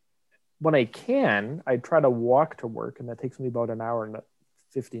I can, I try to walk to work, and that takes me about an hour and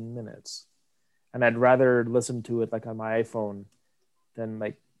 15 minutes. And I'd rather listen to it like on my iPhone than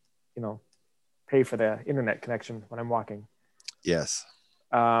pay for the internet connection when I'm walking. Yes.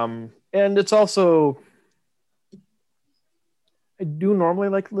 And it's also, I do normally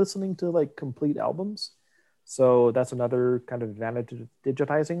like listening to like complete albums. So that's another kind of advantage of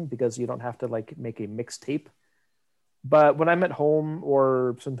digitizing, because you don't have to like make a mixtape. But when I'm at home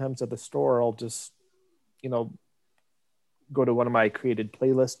or sometimes at the store, I'll just, go to one of my created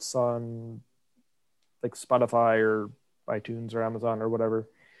playlists on like Spotify or iTunes or Amazon or whatever,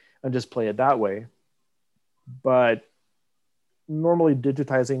 and just play it that way. But normally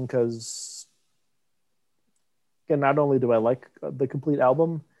digitizing, because again, not only do I like the complete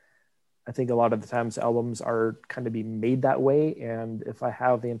album, I think a lot of the times albums are kind of being made that way. And if I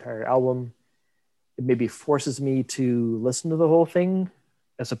have the entire album, it maybe forces me to listen to the whole thing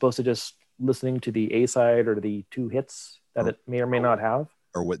as opposed to just listening to the A side or the two hits that it may or may not have.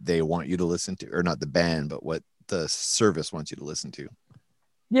 Or what they want you to listen to, or not the band, but what the service wants you to listen to.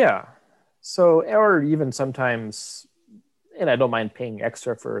 Yeah. So, or even sometimes, and I don't mind paying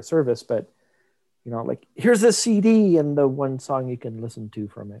extra for a service, but like here's the CD and the one song you can listen to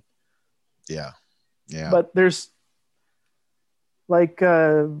from it. Yeah. Yeah. But there's like,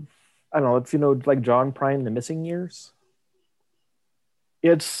 I don't know if you know, like John Prine, The Missing Years.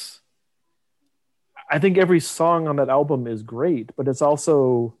 I think every song on that album is great, but it's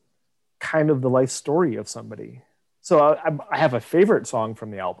also kind of the life story of somebody. So I have a favorite song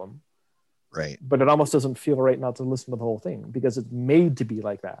from the album. Right. But it almost doesn't feel right not to listen to the whole thing because it's made to be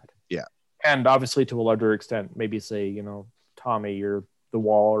like that. Yeah. And obviously to a larger extent, maybe say, Tommy or The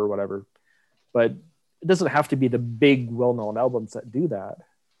Wall or whatever. But it doesn't have to be the big, well-known albums that do that.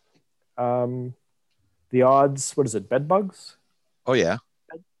 The Odds, what is it, Bedbugs? Oh, yeah.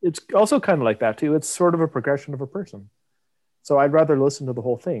 It's also kind of like that, too. It's sort of a progression of a person. So I'd rather listen to the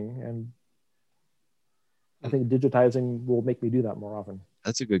whole thing. And I think digitizing will make me do that more often.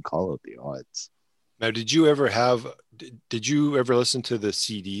 That's a good call out, The Odds. Now, did you ever listen to the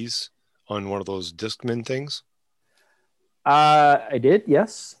CDs on one of those Discman things? I did,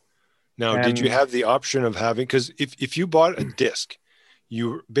 yes. Now, did you have the option of having, because if you bought a disc,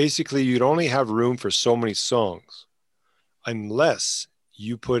 you'd only have room for so many songs unless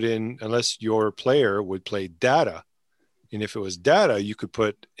your player would play data. And if it was data, you could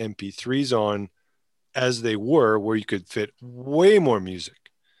put MP3s on as they were, where you could fit way more music.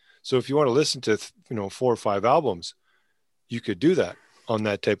 So if you want to listen to 4 or 5 albums, you could do that on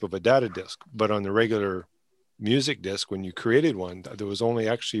that type of a data disc. But on the regular music disc, when you created one, there was only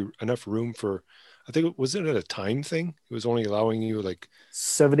actually enough room for, I think, was it a time thing? It was only allowing you like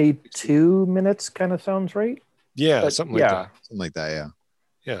 72 minutes kind of sounds right. Yeah, something like that. Something like that, yeah.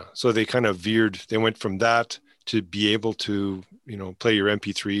 Yeah. So they kind of they went from that to be able to, play your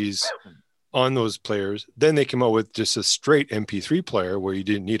MP3s on those players. Then they came out with just a straight MP3 player where you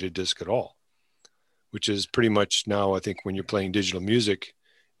didn't need a disc at all, which is pretty much now, I think, when you're playing digital music,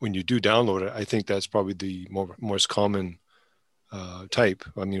 when you do download it, I think that's probably the most common type.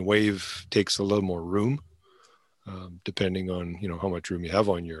 I mean, Wave takes a little more room, depending on, how much room you have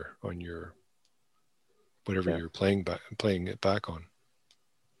on your whatever you're playing it back on.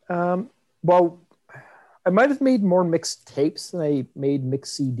 Well, I might have made more mixed tapes than I made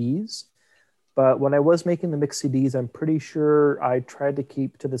mixed CDs. But when I was making the mixed CDs, I'm pretty sure I tried to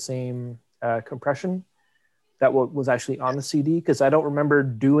keep to the same compression that was actually on the CD, because I don't remember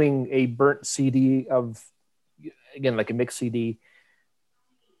doing a burnt CD of, again, like a mixed CD,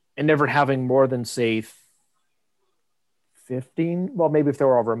 and never having more than, say, 15. Well, maybe if they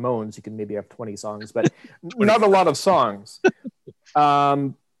were all Ramones, you can maybe have 20 songs, but not a lot of songs.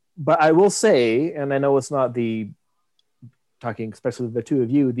 But I will say, and I know it's not talking especially with the two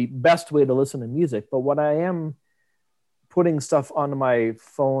of you, the best way to listen to music, but when I am putting stuff onto my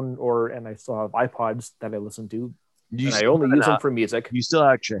phone and I still have iPods that I listen to, and I only use them for music. You still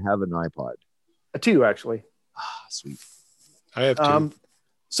actually have an iPod? Two, actually. Ah, sweet. I have two.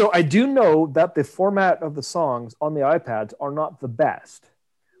 So I do know that the format of the songs on the iPads are not the best,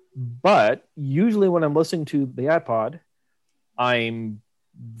 but usually when I'm listening to the iPod, I'm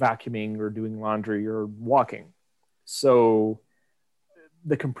vacuuming or doing laundry or walking. So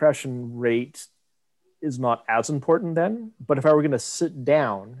the compression rate is not as important then. But if I were going to sit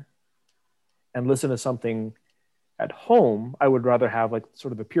down and listen to something at home, I would rather have like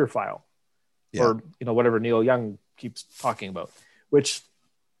sort of a pure file, or whatever Neil Young keeps talking about, which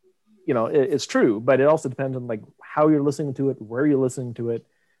it's true, but it also depends on like how you're listening to it, where you're listening to it.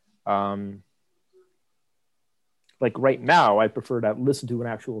 Like right now, I prefer to listen to an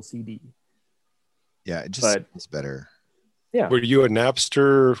actual CD. Yeah, it just sounds better. Yeah. Were you a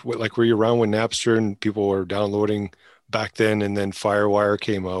Napster? Were you around when Napster and people were downloading back then, and then FireWire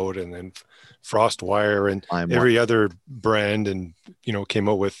came out, and then FrostWire and every other brand, and came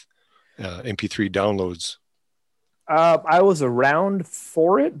out with MP3 downloads? I was around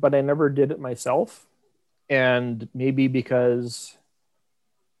for it, but I never did it myself. And maybe because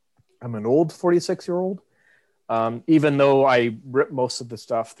I'm an old 46-year-old, even though I rip most of the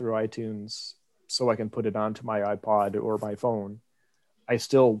stuff through iTunes so I can put it onto my iPod or my phone, I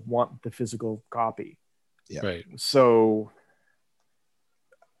still want the physical copy. Yeah. Right. So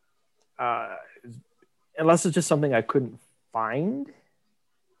unless it's just something I couldn't find,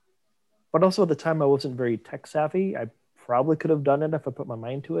 but also at the time I wasn't very tech savvy, I probably could have done it if I put my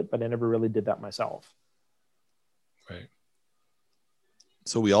mind to it, but I never really did that myself. Right.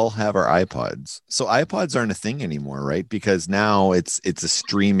 So we all have our iPods. So iPods aren't a thing anymore, right? Because now it's a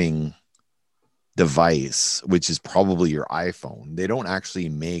streaming device, which is probably your iPhone. They don't actually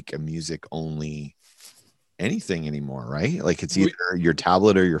make a music only anything anymore, right? Like it's either your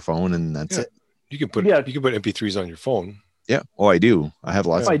tablet or your phone, and that's it. You can put MP3s on your phone. Yeah. Oh, I do. I have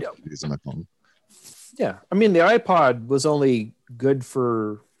lots of I MP3s on my phone. Yeah. I mean, the iPod was only good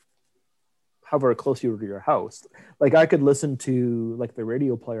for however close you were to your house. Like I could listen to like the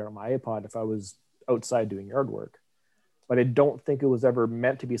radio player on my iPod if I was outside doing yard work, but I don't think it was ever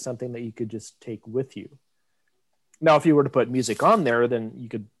meant to be something that you could just take with you. Now, if you were to put music on there, then you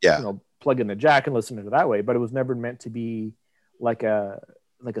could, plug in the jack and listen to it that way, but it was never meant to be like a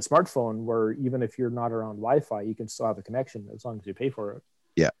smartphone where even if you're not around Wi-Fi, you can still have a connection as long as you pay for it.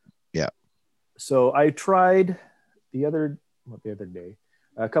 Yeah. Yeah. So I tried the other day,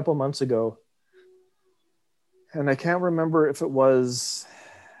 a couple months ago, and I can't remember if it was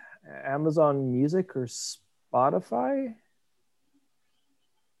Amazon Music or Spotify.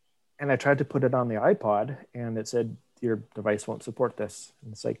 And I tried to put it on the iPod, and it said, your device won't support this.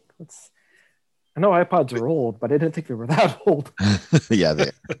 And it's like, I know iPods are old, but I didn't think they were that old.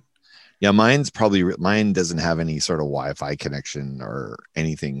 Yeah, mine doesn't have any sort of Wi-Fi connection or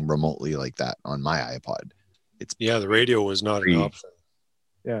anything remotely like that on my iPod. The radio was not an option.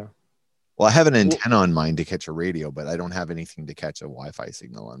 Yeah. Well, I have an antenna on mine to catch a radio, but I don't have anything to catch a Wi-Fi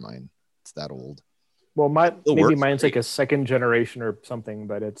signal on mine. It's that old. Well, mine's like a second generation or something,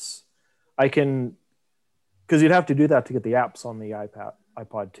 but because you'd have to do that to get the apps on the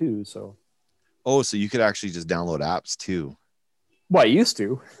iPod too. So. Oh, so you could actually just download apps too. Well, I used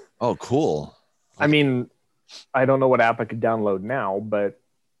to. Oh, cool. I mean, I don't know what app I could download now, but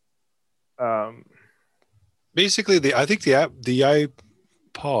basically, I think the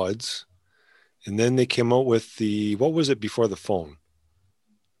iPods, and then they came out with what was it before the phone?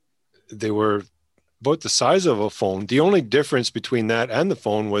 They were about the size of a phone. The only difference between that and the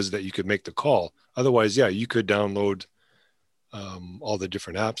phone was that you could make the call. Otherwise, you could download all the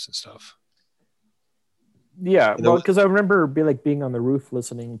different apps and stuff. Yeah, well, because I remember being on the roof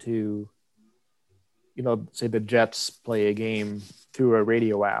listening to, say the Jets play a game through a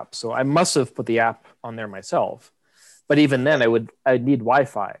radio app. So I must have put the app on there myself. But even then, I'd need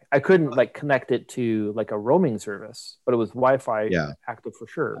Wi-Fi. I couldn't connect it to a roaming service, but it was Wi-Fi active for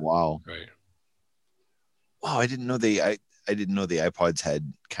sure. Wow. Right. Wow, I didn't know I didn't know the iPods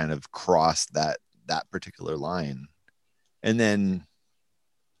had kind of crossed that particular line. And then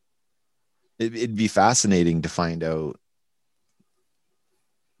it'd be fascinating to find out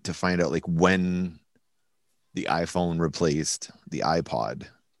when the iPhone replaced the iPod.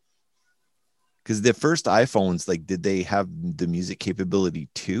 Because the first iPhones, did they have the music capability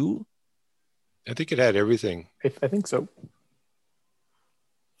too? I think it had everything. I think so.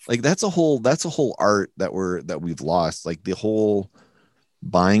 Like that's a whole art that we've lost. Like the whole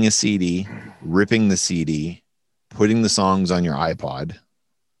buying a CD, ripping the CD, putting the songs on your iPod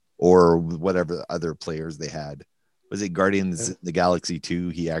or whatever other players they had. Was it Guardians of the Galaxy 2?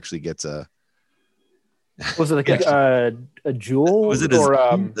 He actually gets a Was it like a Jewel was it or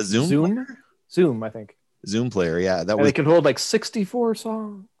the Zoom Zoom? Zoom, I think. Zoom player, yeah. That and was they could hold like 64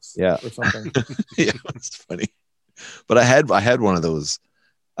 songs, yeah, or something. yeah, it's funny. But I had one of those.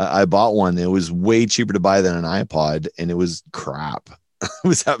 I bought one. It was way cheaper to buy than an iPod, and it was crap. It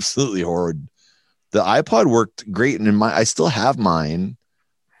was absolutely horrid. The iPod worked great, and I still have mine,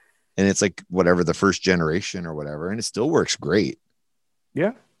 and it's like whatever the first generation or whatever, and it still works great.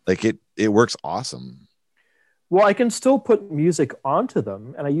 Yeah, like it works awesome. Well, I can still put music onto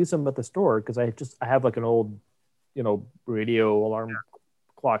them, and I use them at the store because I have like an old, radio alarm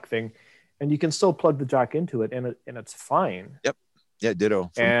clock thing, and you can still plug the jack into it, and it's fine. Yep. Yeah, ditto.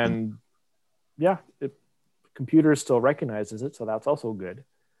 And yeah, computer still recognizes it, so that's also good.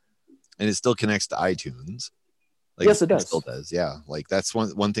 And it still connects to iTunes. Yes, it does. It still does. Yeah, like that's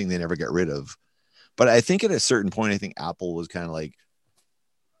one thing they never get rid of. But I think at a certain point, I think Apple was kind of like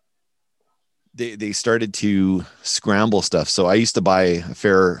they started to scramble stuff. So I used to buy a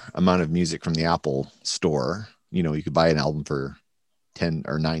fair amount of music from the Apple store. You could buy an album for $10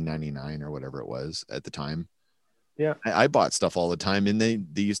 or $9.99 or whatever it was at the time. Yeah, I bought stuff all the time, and they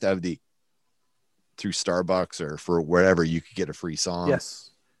used to have through Starbucks or for wherever you could get a free song. Yes.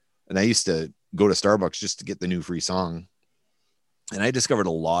 And I used to go to Starbucks just to get the new free song. And I discovered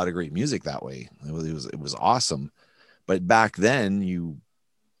a lot of great music that way. It was awesome. But back then you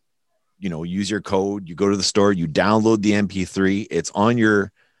use your code, you go to the store, you download the MP3, it's on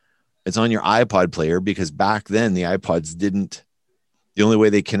your iPod player, because back then the iPods the only way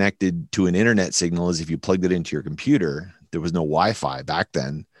they connected to an internet signal is if you plugged it into your computer. There was no Wi-Fi back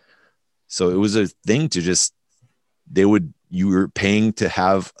then. So it was a thing to you were paying to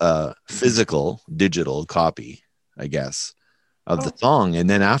have a physical digital copy, I guess, of the song. And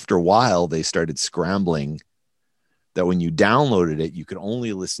then after a while, they started scrambling that when you downloaded it, you could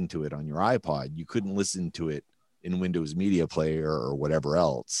only listen to it on your iPod. You couldn't listen to it in Windows Media Player or whatever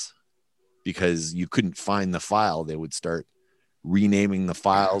else, because you couldn't find the file. They would start renaming the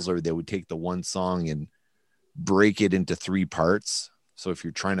files, or they would take the one song and break it into 3 parts. So if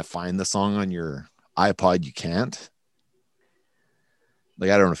you're trying to find the song on your iPod, you can't. Like,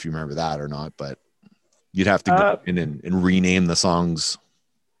 I don't know if you remember that or not, but you'd have to go in and rename the songs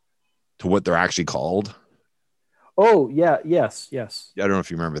to what they're actually called. Oh, yeah. Yes. I don't know if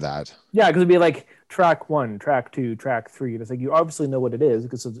you remember that. Yeah, because it'd be like track 1, track 2, track 3. And it's like, you obviously know what it is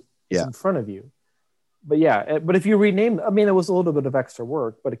because it's in front of you. But yeah, but if you rename, I mean, it was a little bit of extra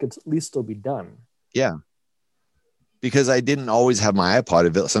work, but it could at least still be done. Yeah. Because I didn't always have my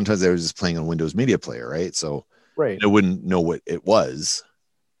iPod. Sometimes I was just playing on Windows Media Player, right? So right. I wouldn't know what it was.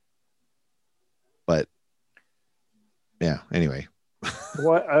 But yeah, anyway.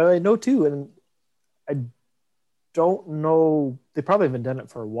 Well, I know too. And I don't know, they probably haven't done it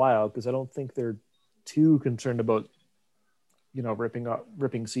for a while, because I don't think they're too concerned about, ripping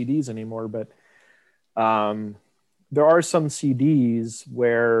CDs anymore. But there are some CDs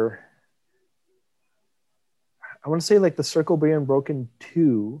where I want to say like the Circle Being Broken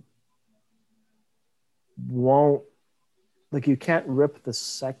 2 won't, like, you can't rip the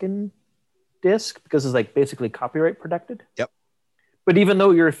second disc because it's like basically copyright protected. Yep. But even though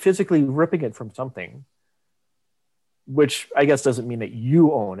you're physically ripping it from something, which I guess doesn't mean that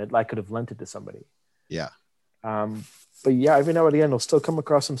you own it, I could have lent it to somebody. Yeah. But yeah, every now and again, I'll still come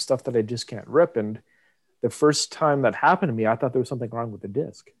across some stuff that I just can't rip. And the first time that happened to me, I thought there was something wrong with the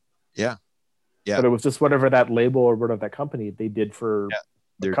disc. Yeah. Yeah. But it was just whatever that label or whatever that company they did for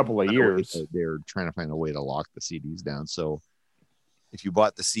a couple of years. They're trying to find a way to lock the CDs down. So if you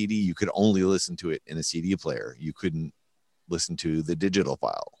bought the CD, you could only listen to it in a CD player. You couldn't listen to the digital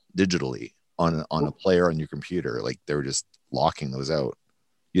file digitally on a player on your computer. Like, they were just locking those out.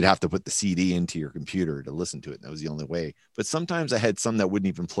 You'd have to put the CD into your computer to listen to it. And that was the only way. But sometimes I had some that wouldn't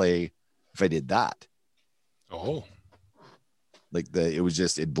even play if I did that. Oh. Like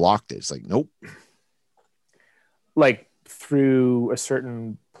it blocked it. It's like, nope. Like through a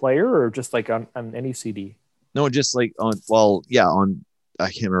certain player, or just like on any CD? No, just like I can't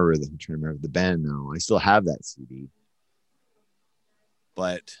remember. I'm trying to remember the band now. I still have that CD.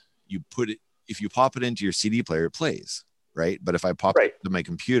 But if you pop it into your CD player, it plays, right? But if I pop it to my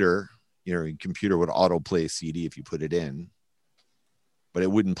computer, your computer would autoplay a CD if you put it in. But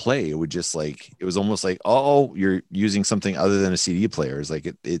it wouldn't play. It would just it was almost like, oh, you're using something other than a CD player. It's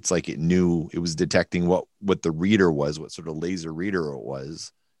like it's like it knew, it was detecting what the reader was, what sort of laser reader it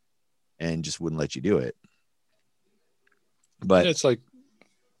was, and just wouldn't let you do it. But it's like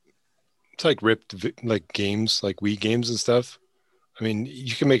ripped like games, like Wii games and stuff. I mean,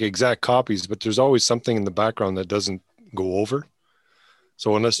 you can make exact copies, but there's always something in the background that doesn't go over.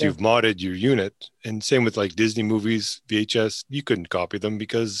 So unless you've modded your unit, and same with like Disney movies, VHS, you couldn't copy them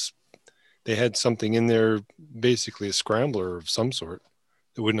because they had something in there, basically a scrambler of some sort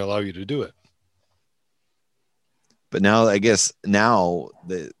that wouldn't allow you to do it. But now, I guess now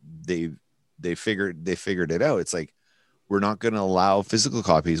that they figured it out, it's like, we're not going to allow physical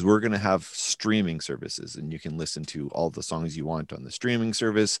copies. We're going to have streaming services, and you can listen to all the songs you want on the streaming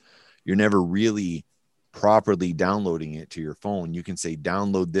service. You're never really properly downloading it to your phone. You can say,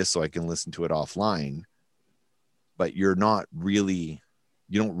 download this so I can listen to it offline, but you don't really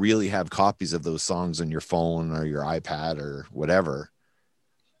have copies of those songs on your phone or your iPad or whatever.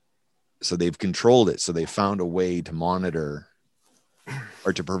 So they've controlled it. So they found a way to monitor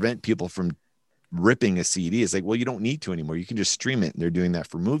or to prevent people from ripping a CD. It's like, well, you don't need to anymore. You can just stream it. And they're doing that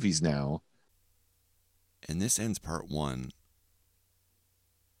for movies now. And this ends part 1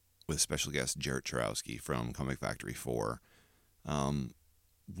 with special guest Jarrett Chorowski from Comic Factory 4.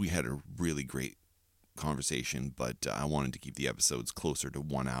 We had a really great conversation, but I wanted to keep the episodes closer to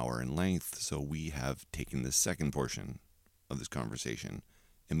 1 hour in length. So we have taken the second portion of this conversation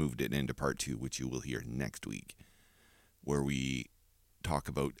and moved it into part 2, which you will hear next week, where we talk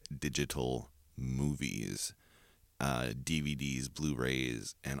about digital movies, DVDs,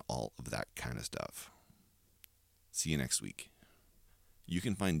 Blu-rays, and all of that kind of stuff. See you next week. You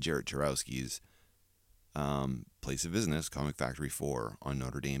can find Jarrett Chorowski's place of business, Comic Factory 4, on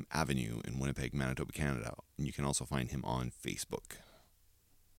Notre Dame Avenue in Winnipeg, Manitoba, Canada. And you can also find him on Facebook.